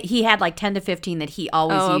 He did? He had like 10 to 15 that he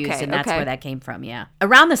always used, and that's where that came from, yeah.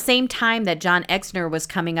 Around the same time that John Exner was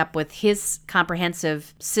coming up with his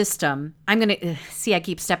comprehensive system, I'm going to, see, I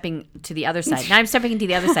keep stepping to the other side. Now I'm stepping to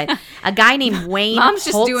the other side. A guy named Wayne Mom's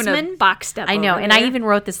Holtzman. just doing a box step I know, over and there. I even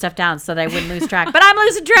wrote this stuff down so that I wouldn't lose track. But I'm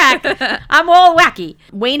losing track. I'm all wacky.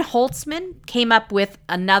 Wayne Holtzman came up with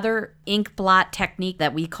another ink blot technique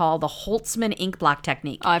that we call the Holtzman ink block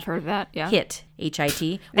technique. Oh, I've heard of that, yeah. HIT,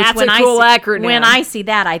 H-I-T. That's a cool acronym. When I see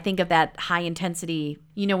that, I think of that high intensity,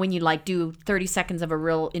 you know, when you like do 30 seconds of a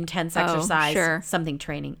real intense exercise, sure. Something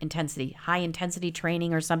training, intensity, high intensity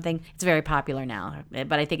training or something. It's very popular now,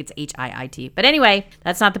 but I think it's HIIT. But anyway,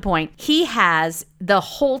 that's not the point. He has the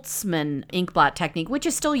Holtzman ink blot technique, which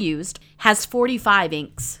is still used, has 45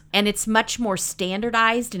 inks, and it's much more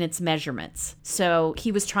standardized in its measurements. So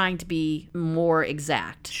he was trying to be more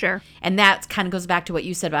exact. Sure. And that kind of goes back to what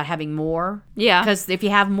you said about having more. Yeah. Because if you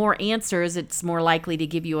have more answers, it's more likely to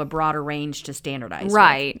give you a broader range to standardize.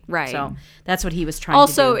 Right. So that's what he was trying to do.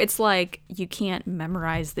 Also, it's like you can't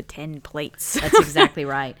memorize the 10 plates. That's exactly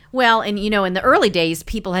right. Well, and you know, in the early days,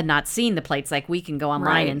 people had not seen the plates like we can go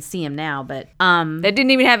online and see them now. But they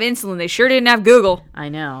didn't even have insulin. They sure didn't have Google. I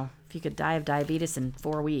know. If you could die of diabetes in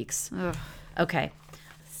 4 weeks. Ugh. Okay.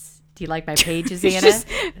 Do you like my pages, Anna?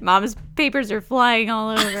 Mom's papers are flying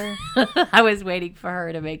all over. I was waiting for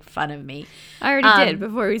her to make fun of me. I already did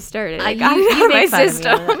before we started. I got you my make fun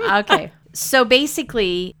system. Of me. Okay. So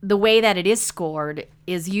basically, the way that it is scored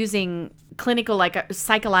is using clinical, like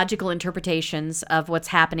psychological interpretations of what's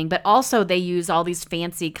happening, but also they use all these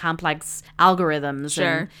fancy, complex algorithms.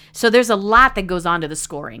 Sure. So there's a lot that goes on to the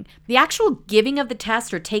scoring. The actual giving of the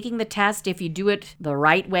test or taking the test, if you do it the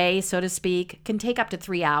right way, so to speak, can take up to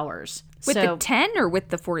 3 hours. With the 10 or with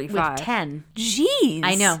the 45? With 10. Jeez.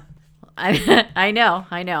 I know. I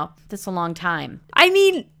know. That's a long time. I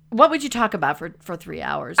mean... What would you talk about for 3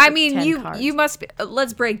 hours? I mean, you must be,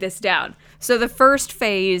 let's break this down. So the first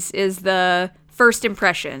phase is the first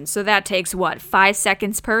impression. So that takes what, 5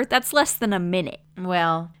 seconds per? That's less than a minute.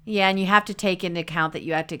 Well, yeah, and you have to take into account that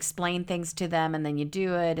you have to explain things to them, and then you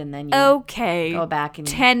do it, and then you go back and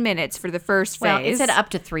 10 minutes for the first phase. Well, it said up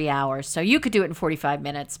to 3 hours, so you could do it in 45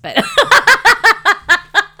 minutes, but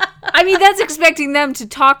I mean, that's expecting them to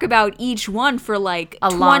talk about each one for like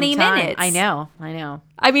 20 minutes. I know.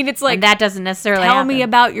 I mean, it's like, and that doesn't necessarily tell happen. me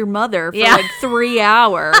about your mother for like 3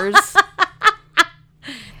 hours.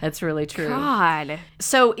 That's really true. God.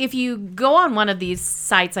 So if you go on one of these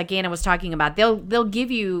sites like Anna was talking about, they'll give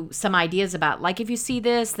you some ideas about, like, if you see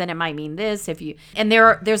this, then it might mean this. And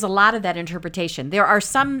there's a lot of that interpretation. There are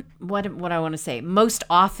some, what I want to say, most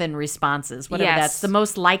often responses, whatever that's the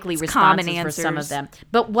most likely responses for some of them.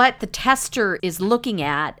 But what the tester is looking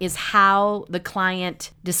at is how the client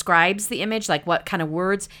describes the image, like what kind of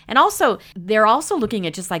words. And also, they're also looking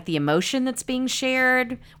at just like the emotion that's being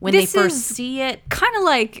shared when they first see it. Kind of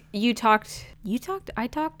like I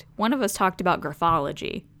talked. One of us talked about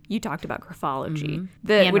graphology. you talked about graphology,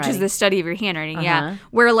 Mm-hmm. which is the study of your handwriting. Yeah. Uh-huh.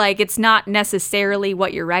 Where like it's not necessarily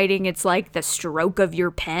what you're writing. It's like the stroke of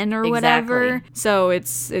your pen or whatever. Exactly. So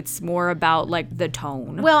it's more about like the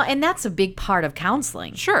tone. Well, and that's a big part of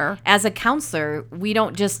counseling. Sure. As a counselor, we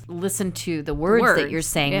don't just listen to the words that you're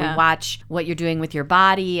saying. yeah. We watch what you're doing with your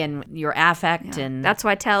body and your affect. And That's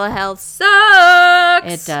why telehealth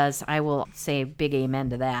sucks. it does. I will say big amen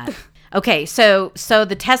to that. Okay, so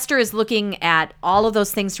the tester is looking at all of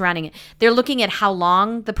those things surrounding it. They're looking at how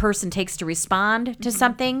long the person takes to respond to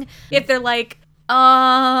something. If they're like,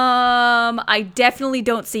 I definitely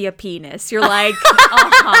don't see a penis. You're like,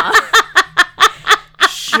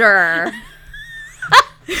 sure.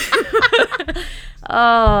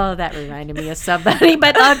 Oh, that reminded me of somebody.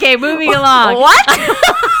 But okay, moving along. What?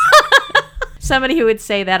 Somebody who would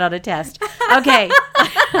say that on a test. Okay.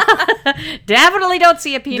 Definitely don't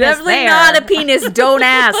see a penis Definitely there. not a penis. Don't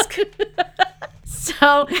ask.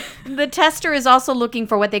 So the tester is also looking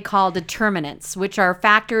for what they call determinants, which are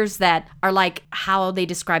factors that are like how they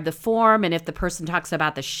describe the form and if the person talks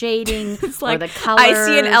about the shading or the colors. I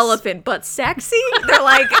see an elephant, but sexy. They're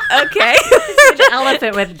like, okay. An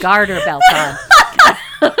elephant with garter belts on.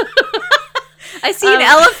 I see an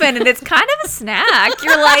elephant, and it's kind of a snack.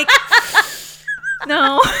 You're like,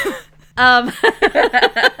 no.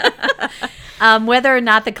 Whether or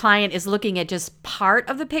not the client is looking at just part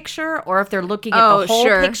of the picture or if they're looking at the whole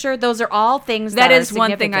picture, those are all things that is are one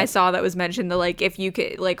thing I significant. saw that was mentioned. Like, if you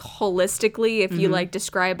could, like, holistically, if you like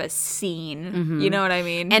describe a scene, you know what I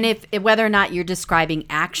mean? And if whether or not you're describing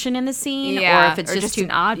action in the scene, Yeah, or if it's or just just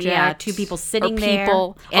an object, two people or sitting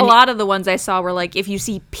people. there. A lot of the ones I saw were like, if you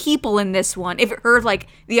see people in this one, or like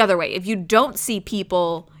the other way, if you don't see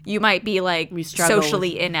people, you might be like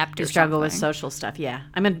socially inept or struggle something. with social stuff. Yeah,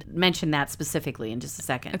 I'm going to mention that specifically in just a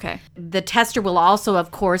second. Okay. The tester will also, of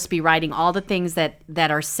course, be writing all the things that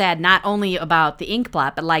are said, not only about the ink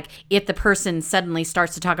blot, but like if the person suddenly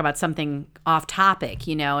starts to talk about something off topic,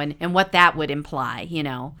 you know, and what that would imply, you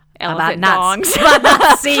know. Elephant about dongs. about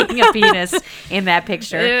not seeing a penis in that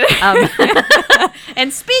picture.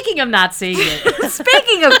 And speaking of not seeing it,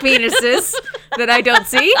 Speaking of penises that I don't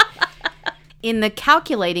see. in the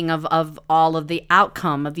calculating of all of the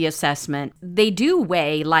outcome of the assessment, they do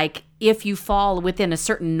weigh, like, if you fall within a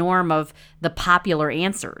certain norm of the popular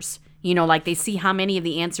answers. You know, like they see how many of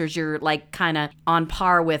the answers you're like kind of on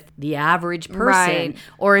par with the average person. Right.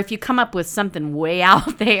 Or if you come up with something way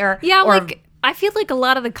out there. Yeah, or, like, I feel like a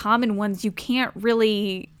lot of the common ones, you can't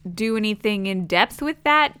really do anything in depth with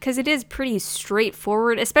that because it is pretty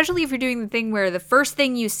straightforward, especially if you're doing the thing where the first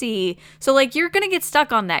thing you see, so like you're going to get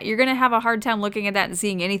stuck on that. You're going to have a hard time looking at that and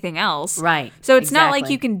seeing anything else. Right. So it's not like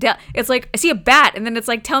you can, it's like, I see a bat and then it's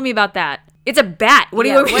like, tell me about that. It's a bat. What do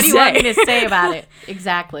you want me to say? What do you want me to say about it?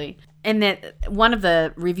 Exactly. And that one of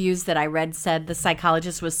the reviews that I read said the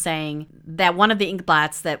psychologist was saying that one of the ink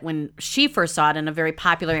blots that when she first saw it in a very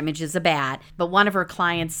popular image is a bat, but one of her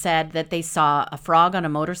clients said that they saw a frog on a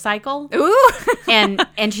motorcycle. Ooh. and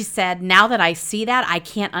she said, now that I see that, I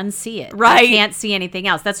can't unsee it. Right. I can't see anything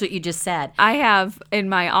else. That's what you just said. I have in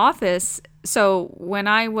my office. So when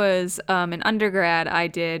I was an undergrad, I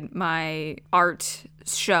did my art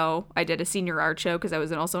show. I did a senior art show because I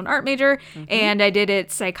was also an art major, and I did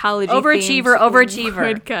it psychology. Overachiever.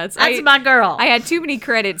 Woodcuts. That's my girl. I had too many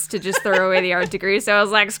credits to just throw away the art degree, so I was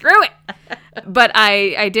like, screw it. But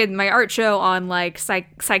I did my art show on like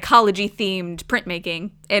psychology themed printmaking,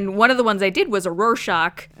 and one of the ones I did was a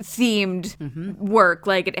Rorschach themed work.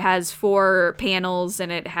 Like it has 4 panels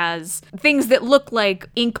and it has things that look like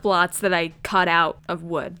ink blots that I cut out of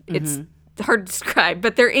wood. It's hard to describe,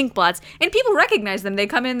 but they're ink blots, and people recognize them. They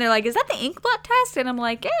come in, they're like, "Is that the ink blot test?" And I'm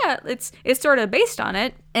like, "Yeah, it's sort of based on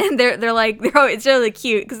it." And they're like, it's really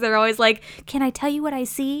cute because they're always like, "Can I tell you what I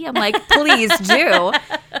see?" I'm like, "Please do."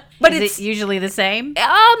 But Is it usually the same?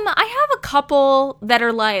 I have a couple that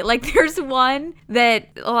are like there's one that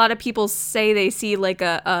a lot of people say they see like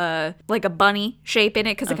a bunny shape in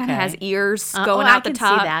it because it kind of has ears going out the top. I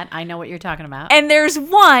can see that. I know what you're talking about. And there's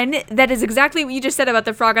one that is exactly what you just said about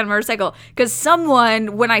the frog on a motorcycle. Because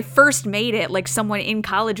someone, when I first made it, like someone in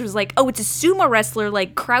college was like, "Oh, it's a sumo wrestler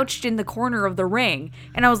like crouched in the corner of the ring."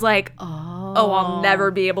 And I was like, oh, I'll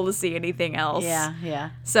never be able to see anything else.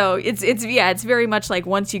 Yeah. So it's very much like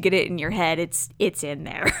once you get it in your head, it's in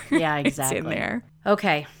there. Yeah, exactly. It's in there.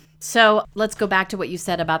 Okay. So let's go back to what you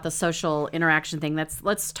said about the social interaction thing.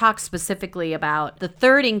 Let's talk specifically about the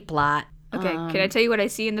third ink blot. Okay, can I tell you what I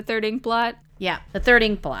see in the third ink blot? Yeah, the third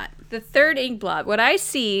ink blot. The third ink blot. What I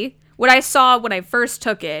saw when I first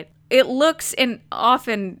took it it looks, and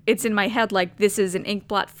often it's in my head like this is an ink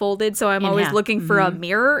blot folded, so I'm always half. looking for a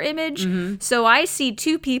mirror image. So I see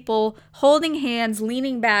two people holding hands,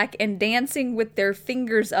 leaning back, and dancing with their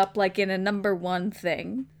fingers up like in a number one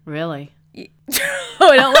thing. Really? Oh,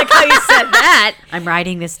 I don't like how you said that. I'm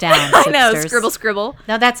writing this down. I know, Sipsters. scribble, scribble.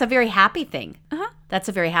 Now, that's a very happy thing. Uh-huh. That's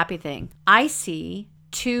a very happy thing. I see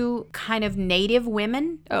two kind of native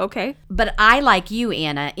women. Oh, okay. But I, like you,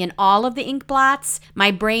 Anna, in all of the ink blots,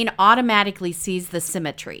 my brain automatically sees the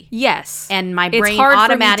symmetry. Yes. And my It's brain hard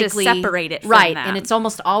automatically for me to separate it from right, them. and it's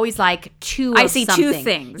almost always like two. I of see something. two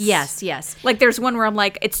things. Yes, yes. Like there's one where I'm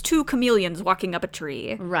like, it's two chameleons walking up a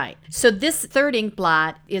tree. Right. So this third ink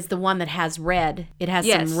blot is the one that has red. It has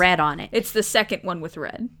Yes. some red on it. It's the second one with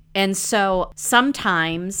red. And so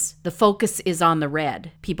sometimes the focus is on the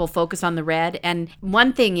red. People focus on the red. And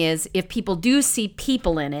one thing is, if people do see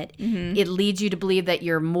people in it, it leads you to believe that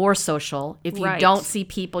you're more social. If you Right. don't see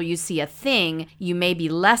people, you see a thing, you may be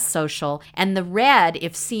less social. And the red,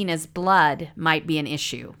 if seen as blood, might be an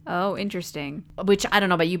issue. Oh, interesting. Which I don't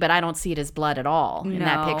know about you, but I don't see it as blood at all in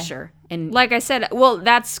that No. picture. And Like I said, well,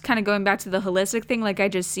 that's kind of going back to the holistic thing. Like I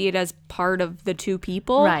just see it as part of the two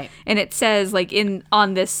people. Right. And it says like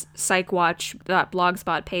on this PsychWatch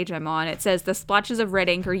blogspot page I'm on, it says the splotches of red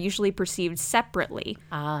ink are usually perceived separately.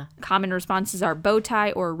 Common responses are bow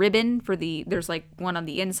tie or ribbon there's like one on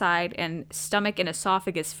the inside, and stomach and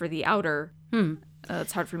esophagus for the outer.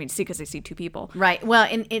 It's hard for me to see because I see two people. right. Well,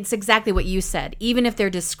 and it's exactly what you said. Even if they're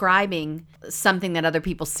describing something that other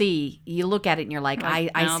people see, you look at it and you're like, I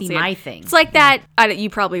don't see see my it. thing. It's like that. You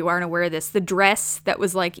probably weren't aware of this. The dress that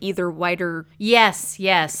was like either white or Yes,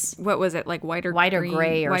 yes. what was it, like white or White or green,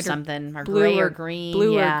 gray or white something, or blue gray or green,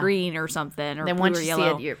 blue yeah. or green or something, or Then blue once or you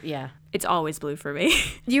yellow. see it, yeah. It's always blue for me.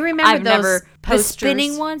 Do you remember I've those never posters the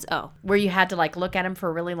spinning ones. Oh, where you had to like look at them for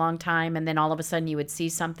a really long time, and then all of a sudden you would see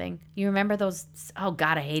something? You remember those? Oh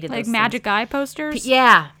God, I hated like those magic eye posters.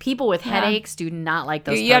 Yeah, people with headaches do not like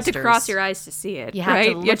those. You have to posters. cross your eyes to see it. You have to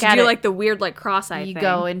right? look You have to at do it. like the weird like cross-eye You thing.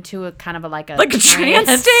 go into a kind of like a trance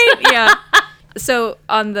state. Yeah. So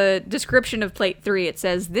on the description of plate 3, it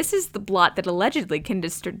says, this is the blot that allegedly can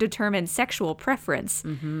determine sexual preference.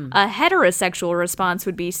 A heterosexual response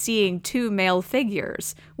would be seeing two male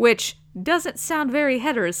figures, which doesn't sound very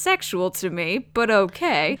heterosexual to me, but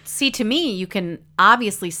okay. See, to me, you can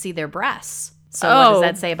obviously see their breasts. So what does Oh.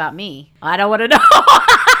 that say about me? I don't want to know.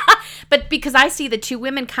 But because I see the two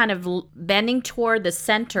women kind of bending toward the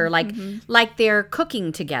center, like they're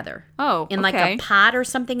cooking together. Oh, in like okay. a pot or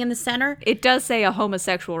something in the center. It does say a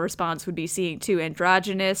homosexual response would be seeing two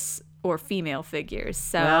androgynous or female figures.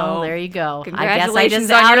 So Well, there you go.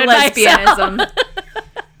 congratulations I guess I on your just outed myself.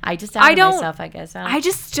 lesbianism. I just outed don't- myself, I guess. I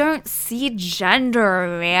just don't see gender,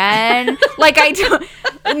 man. Like I don't.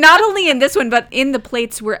 Not only in this one, but in the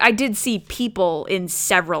plates where I did see people in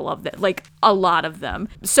several of them, like a lot of them.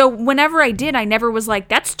 So whenever I did, I never was like,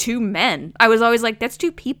 "That's two men." I was always like, "That's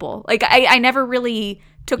two people." Like I never really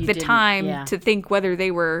took the didn't, time yeah. to think whether they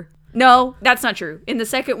were. No, that's not true. In the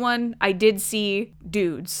second one, I did see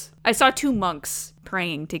dudes. I saw two monks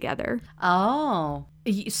praying together. Oh.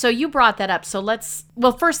 So you brought that up. So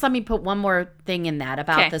first let me put one more thing in that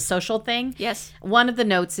about Okay. the social thing. Yes. One of the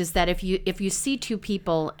notes is that if you see two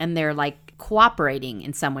people and they're like cooperating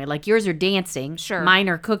in some way, like yours are dancing, Sure. mine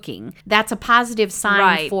are cooking, that's a positive sign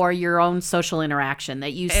Right. for your own social interaction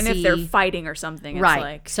that you And see. if they're fighting or something, it's right.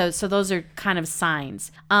 like. So those are kind of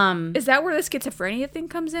signs. Is that where the schizophrenia thing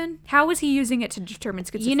comes in? How is he using it to determine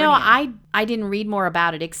schizophrenia? You know, I didn't read more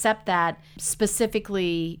about it except that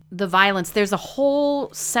specifically the violence, there's a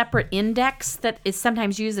whole separate index that is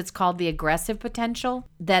sometimes used. It's called the aggressive potential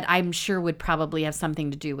that I'm sure would probably have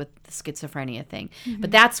something to do with the schizophrenia thing.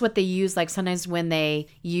 But that's what they use like sometimes when they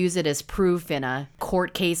use it as proof in a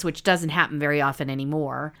court case, which doesn't happen very often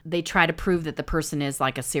anymore. They try to prove that the person is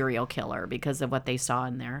like a serial killer because of what they saw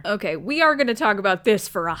in there. Okay, we are going to talk about this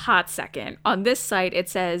for a hot second. On this site, it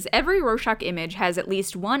says every Rorschach image has at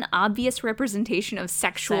least one obvious representation of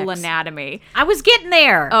sexual Sex. anatomy. I was getting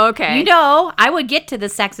there. Okay. You know, I would get to the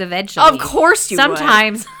sex eventually. Of course you would.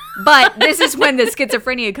 Sometimes. But this is when the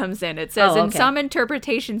schizophrenia comes in. It says, Oh, in okay. some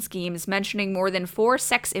interpretation schemes, mentioning more than 4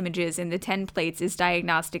 sex images in the 10 plates is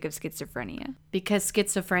diagnostic of schizophrenia. Because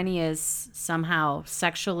schizophrenia is somehow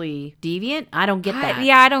sexually deviant? I don't get that.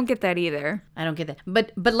 I don't get that either. I don't get that.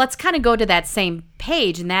 But let's kind of go to that same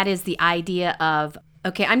page, and that is the idea of,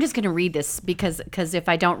 okay, I'm just going to read this because if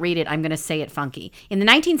I don't read it, I'm going to say it funky. In the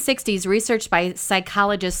 1960s, research by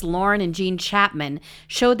psychologists Lauren and Jean Chapman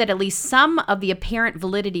showed that at least some of the apparent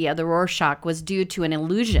validity of the Rorschach was due to an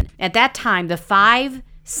illusion. At that time, the 5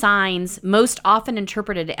 signs most often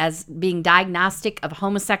interpreted as being diagnostic of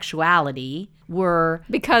homosexuality were...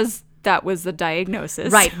 Because that was the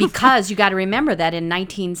diagnosis. Right, because you got to remember that in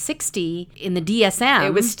 1960, in the DSM...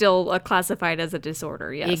 It was still classified as a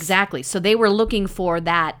disorder, yes. Exactly. So they were looking for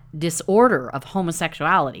that disorder of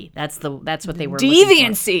homosexuality. That's what they were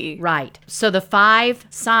Deviancy. looking for. Right. So the 5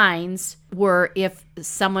 signs were if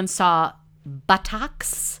someone saw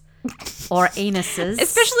buttocks or anuses.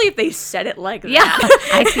 Especially if they said it like that. Yeah.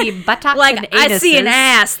 I see buttocks like, and anuses. I see an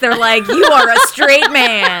ass. They're like, you are a straight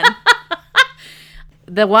man.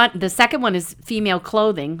 The second one is female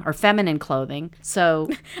clothing or feminine clothing. So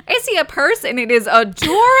I see a purse and it is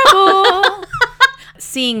adorable.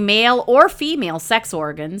 Seeing male or female sex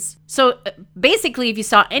organs. So basically, if you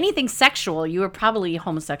saw anything sexual, you were probably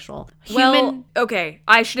homosexual. Well, okay,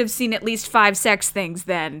 I should have seen at least 5 sex things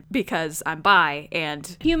then because I'm bi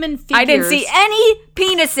and human figures. I didn't see any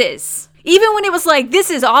penises. Even when it was like, this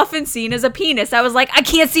is often seen as a penis, I was like, I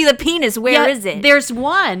can't see the penis. Where is it? There's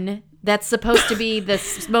one that's supposed to be the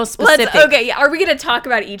most specific. Are we going to talk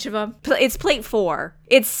about each of them? It's plate 4.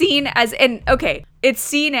 It's seen as,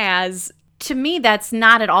 to me, that's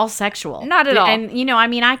not at all sexual. Not at all. And,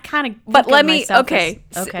 I kind of... But let me... Okay.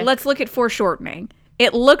 Let's look at foreshortening.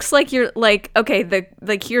 It looks like you're like, okay,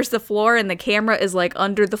 here's the floor and the camera is like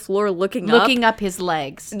under the floor looking up his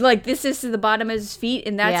legs. Like this is the bottom of his feet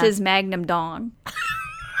and that's his magnum dong.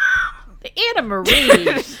 Anna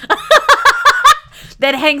Marie.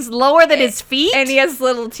 That hangs lower than his feet? And he has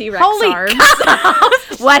little T-Rex arms. Cow.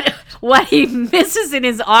 What he misses in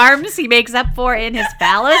his arms, he makes up for in his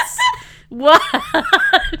phallus? What?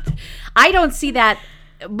 I don't see that.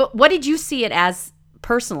 But what did you see it as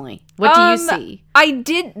personally? What do you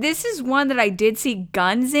see? This is one that I did see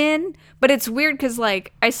guns in, but it's weird because,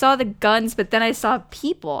 like, I saw the guns, but then I saw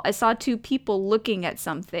people. I saw 2 people looking at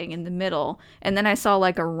something in the middle, and then I saw,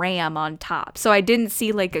 like, a ram on top. So I didn't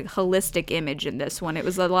see, like, a holistic image in this one. It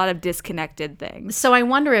was a lot of disconnected things. So I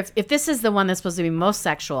wonder if this is the one that's supposed to be most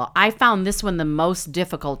sexual. I found this one the most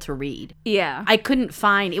difficult to read. Yeah. I couldn't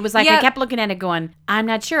find... It was like I kept looking at it going, I'm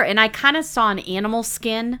not sure. And I kind of saw an animal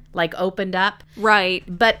skin, like, opened up. Right.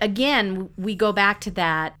 But again, we go back to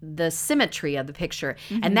that, the symmetry of the picture.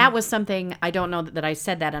 Mm-hmm. And that was something, I don't know that I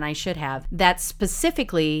said that and I should have, that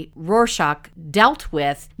specifically Rorschach dealt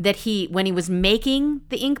with, that when he was making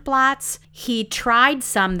the ink blots, he tried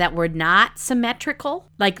some that were not symmetrical,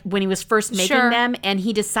 like when he was first making them, and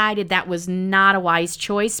he decided that was not a wise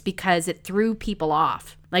choice because it threw people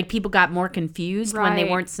off. Like, people got more confused when they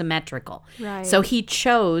weren't symmetrical. Right. So he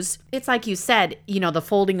chose, it's like you said, the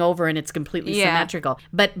folding over and it's completely symmetrical.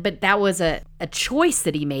 But that was a choice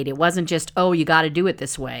that he made. It wasn't just, you got to do it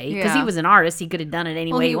this way. Because he was an artist. He could have done it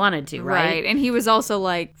any way he wanted to, right? Right. And he was also,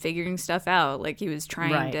 like, figuring stuff out. Like, he was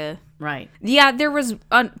trying to... Right. Yeah, there was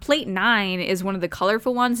plate 9 is one of the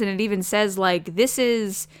colorful ones, and it even says like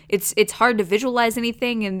it's hard to visualize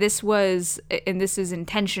anything, and this is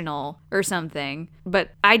intentional or something. But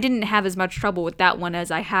I didn't have as much trouble with that one as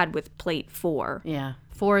I had with plate 4. Yeah,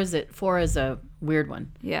 4 is a weird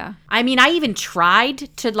one. Yeah. I mean, I even tried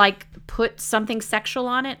to like put something sexual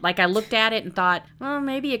on it. Like I looked at it and thought, well,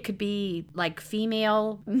 maybe it could be like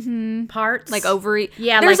female parts. Like ovary.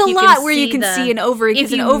 Yeah. There's like a lot where you can see an ovary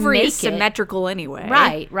because an ovary is it symmetrical anyway.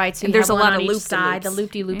 Right. So there's a lot on of loops. The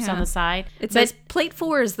loop-de-loops on the side. It says plate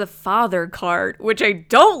 4 is the father card, which I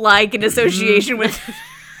don't like in association with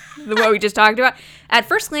the what we just talked about. At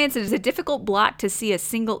first glance, it is a difficult blot to see a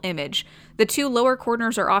single image. The 2 lower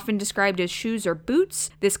corners are often described as shoes or boots.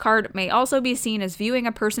 This card may also be seen as viewing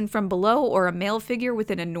a person from below or a male figure with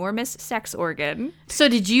an enormous sex organ. So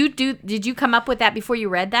did you come up with that before you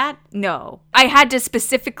read that? No. I had to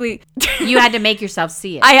specifically... You had to make yourself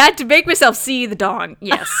see it. I had to make myself see the dong,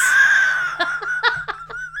 yes.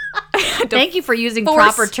 Thank you for using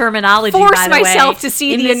proper terminology, by the way. Force myself to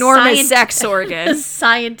see the enormous sex organ.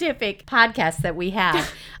 Scientific podcast that we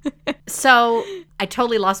have. So I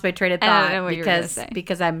totally lost my train of thought I don't know what you were gonna say.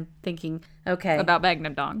 because I'm thinking, okay. About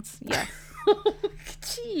magnum dongs, yeah.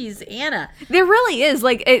 Jeez, Anna. There really is.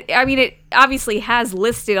 Like, it obviously has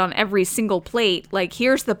listed on every single plate, like,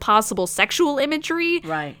 here's the possible sexual imagery.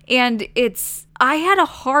 Right. And I had a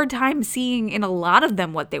hard time seeing in a lot of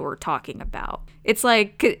them what they were talking about. It's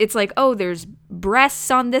like, oh, there's breasts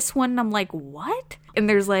on this one. I'm like, what? And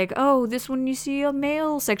there's like, oh, this one you see a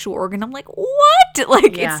male sexual organ. I'm like, what?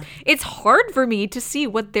 Like, it's hard for me to see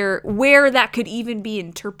where that could even be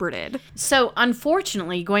interpreted. So,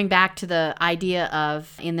 unfortunately, going back to the idea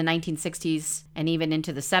of in the 1960s and even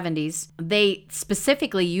into the 70s, they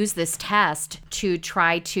specifically use this test to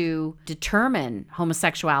try to determine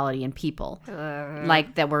homosexuality in people.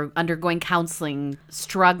 like that were undergoing counseling,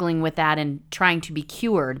 struggling with that and trying to be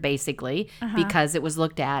cured, basically, because it was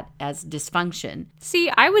looked at as dysfunction.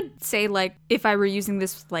 See, I would say, like, if I were using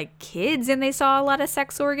this with, like, kids and they saw a lot of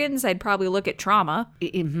sex organs, I'd probably look at trauma.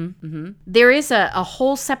 There is a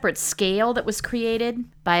whole separate scale that was created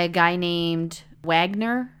by a guy named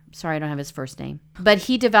Wagner. Sorry, I don't have his first name. But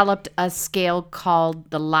he developed a scale called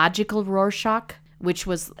the Logical Rorschach, which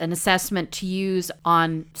was an assessment to use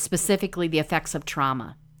on specifically the effects of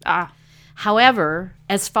trauma. However,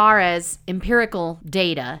 as far as empirical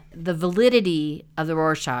data, the validity of the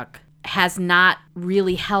Rorschach has not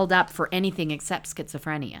really held up for anything except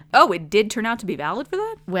schizophrenia. Oh, it did turn out to be valid for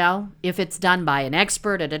that? Well, if it's done by an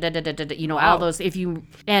expert, all those,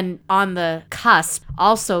 and on the cusp,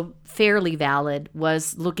 also fairly valid,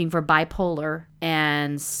 was looking for bipolar,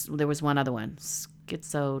 and there was one other one,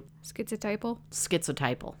 schizotypal.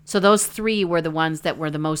 So those three were the ones that were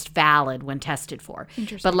the most valid when tested for.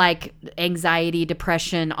 Interesting. But like anxiety,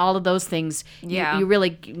 depression, all of those things, you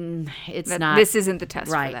really, it's not. This isn't the test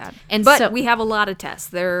for that. But we have a lot of tests.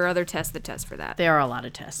 There are other tests that test for that. There are a lot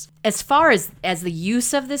of tests. As far as the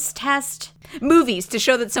use of this test, movies to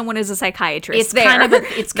show that someone is a psychiatrist.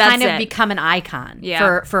 It's kind of become an icon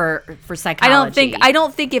for psychology. I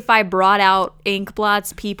don't think if I brought out ink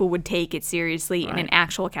blots, people would take it seriously in an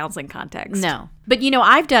actual counseling context. No. But,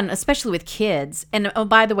 I've done, especially with kids, and oh,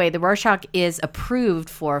 by the way, the Rorschach is approved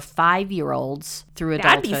for 5-year-olds through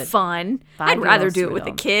adulthood. That'd be fun. I'd rather do it with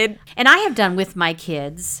a kid. And I have done with my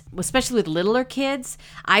kids, especially with littler kids,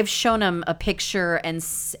 I've shown them a picture and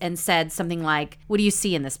said something like, what do you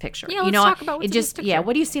see in this picture? Yeah, let's talk about what's in this picture. Yeah,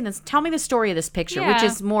 what do you see in this? Tell me the story of this picture, which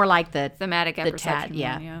is more like the thematic apperception.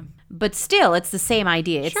 Yeah. But still, it's the same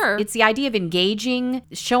idea. It's the idea of engaging,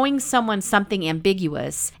 showing someone something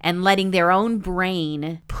ambiguous, and letting their own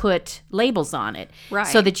brain put labels on it. Right.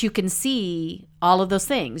 So that you can see all of those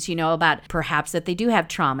things, about perhaps that they do have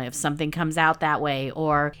trauma if something comes out that way,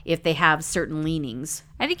 or if they have certain leanings.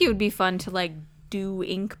 I think it would be fun to, like, do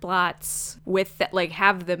ink blots with that, like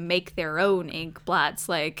have them make their own ink blots,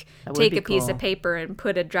 like take a piece of paper and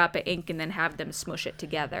put a drop of ink and then have them smush it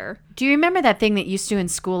together. Do you remember that thing that you used to do in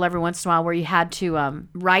school every once in a while where you had to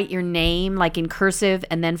write your name like in cursive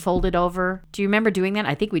and then fold it over? Do you remember doing that?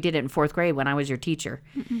 I think we did it in 4th grade when I was your teacher.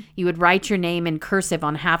 Mm-mm. You would write your name in cursive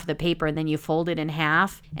on half of the paper and then you fold it in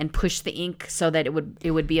half and push the ink so that it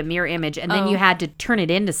would be a mirror image, and then you had to turn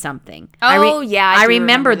it into something. I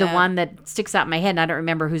remember the one that sticks out in my head, and I don't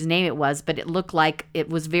remember whose name it was, but it looked like it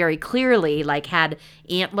was very clearly like had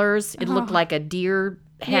antlers. It looked like a deer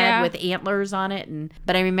head with antlers on it.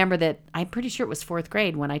 But I remember that I'm pretty sure it was 4th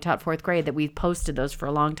grade when I taught 4th grade that we posted those for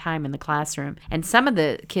a long time in the classroom. And some of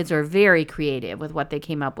the kids are very creative with what they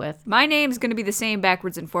came up with. My name's going to be the same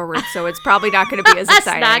backwards and forwards, so it's probably not going to be as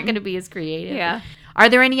exciting. It's not going to be as creative. Yeah. Are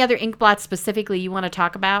there any other ink blots specifically you want to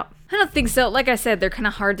talk about? I don't think so. Like I said, they're kind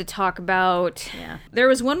of hard to talk about. Yeah. There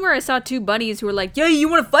was one where I saw 2 bunnies who were like, "Yo, you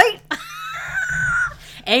want to fight?"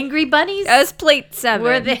 Angry bunnies? That's plate 7.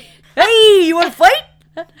 Were they? Hey, you want to fight?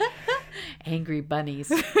 Angry bunnies.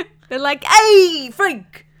 They're like, "Hey,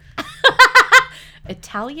 Frank."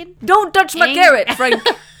 Italian? Don't touch my carrot, Frank.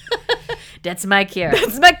 That's my carrot.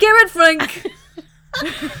 That's my carrot, Frank.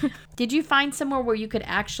 Did you find somewhere where you could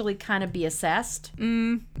actually kind of be assessed?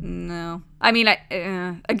 No. I mean,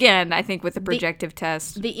 again, I think with the projective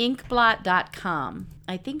test. The inkblot.com,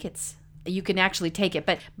 I think you can actually take it.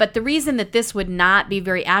 But the reason that this would not be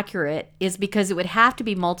very accurate is because it would have to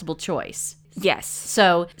be multiple choice. Yes.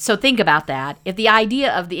 So think about that. If the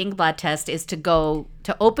idea of the inkblot test is to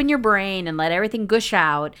open your brain and let everything gush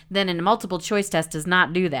out, then a multiple choice test does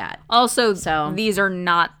not do that. Also, these are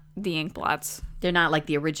not the ink blots. They're not like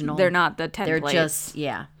the original. They're not the templates. They're just,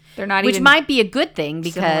 They're not Which even might be a good thing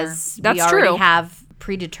because we already have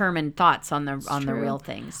predetermined thoughts on the real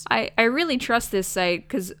things. I really trust this site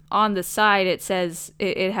because on the side it says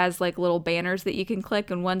it has like little banners that you can click,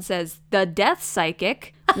 and one says The Death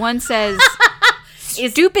Psychic, one says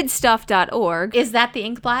stupidstuff.org. Is that the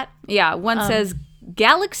inkblot? Yeah, one says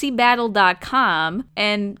galaxybattle.com,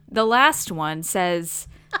 and the last one says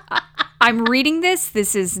I'm reading this.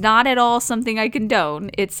 This is not at all something I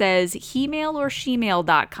condone. It says he-mail or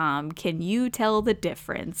she-mail.com. Can you tell the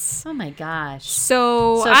difference? Oh my gosh.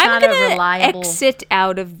 So I'm going to exit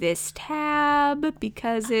out of this tab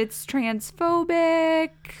because it's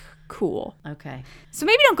transphobic. Cool. Okay. So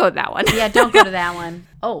maybe don't go to that one. Yeah, don't go to that one.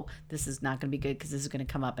 Oh, this is not going to be good because this is going to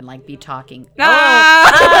come up and like be talking.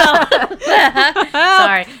 Oh.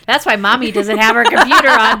 Sorry. That's why Mommy doesn't have her computer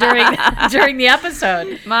on during the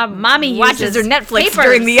episode. Mommy watches her Netflix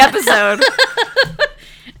during the episode.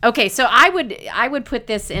 Okay, so I would put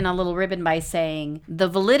this in a little ribbon by saying the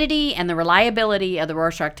validity and the reliability of the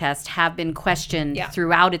Rorschach test have been questioned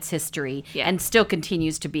throughout its history and still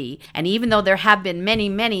continues to be. And even though there have been many,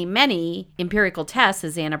 many, many empirical tests,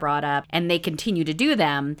 as Anna brought up, and they continue to do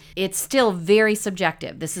them, it's still very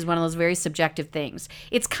subjective. This is one of those very subjective things.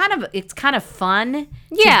 It's kind of fun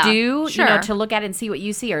to do, to look at it and see what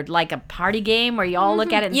you see, or like a party game where you all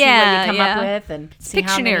look at it and see what you come up with, and see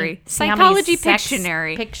Pictionary. Psychology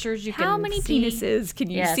Pictionary. Pictures you can How many see. penises can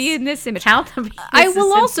you see in this image? Count the penises I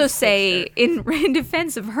will in also this say, picture. in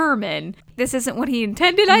defense of Herman, this isn't what he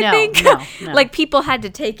intended, I think. No. Like, people had to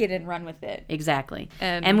take it and run with it. Exactly.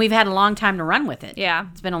 And we've had a long time to run with it. Yeah.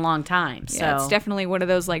 It's been a long time. So Yeah, it's definitely one of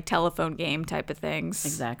those, like, telephone game type of things.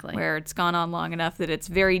 Exactly. Where it's gone on long enough that it's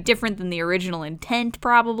very different than the original intent,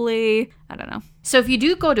 probably. I don't know. So if you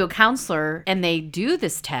do go to a counselor and they do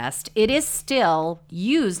this test, it is still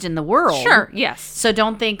used in the world. Sure, yes. So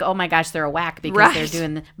don't think, oh my gosh, they're a whack because they're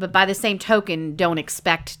doing but by the same token, don't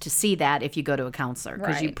expect to see that if you go to a counselor,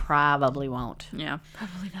 because you probably won't. Yeah.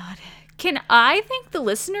 Probably not. Can I thank the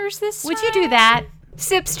listeners this Would time? you do that?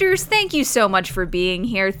 Sipsters, thank you so much for being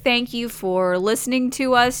here. Thank you for listening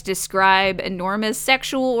to us describe enormous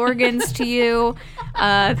sexual organs to you.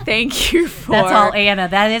 Thank you for... That's all Anna.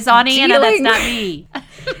 That is on Anna. That's not me.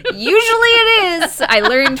 Usually it is. I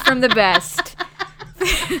learned from the best.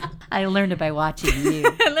 I learned it by watching you.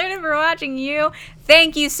 I learned it from watching you.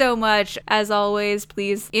 Thank you so much. As always,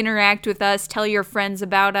 please interact with us. Tell your friends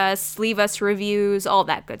about us. Leave us reviews. All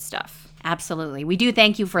that good stuff. Absolutely. We do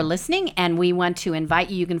thank you for listening, and we want to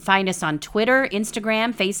invite you. You can find us on Twitter,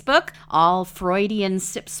 Instagram, Facebook, all Freudian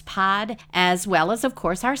Sips Pod, as well as, of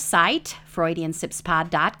course, our site,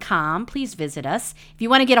 freudiansipspod.com. Please visit us. If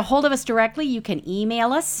you want to get a hold of us directly, you can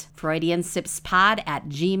email us,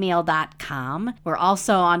 freudiansipspod@gmail.com. We're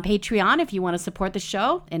also on Patreon if you want to support the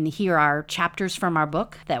show and hear our chapters from our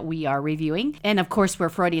book that we are reviewing. And, of course, we're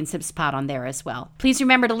Freudian Sips Pod on there as well. Please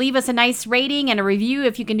remember to leave us a nice rating and a review.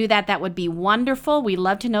 If you can do that, that would be wonderful. We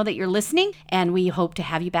love to know that you're listening, and we hope to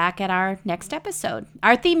have you back at our next episode.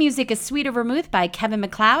 Our theme music is Sweeter Vermouth by Kevin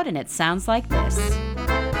MacLeod, and it sounds like this.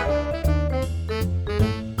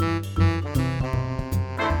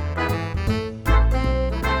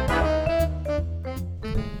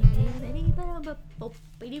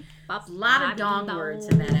 A lot of dong words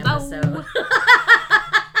in that episode.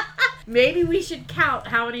 Maybe we should count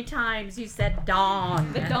how many times you said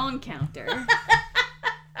dong. The dong counter.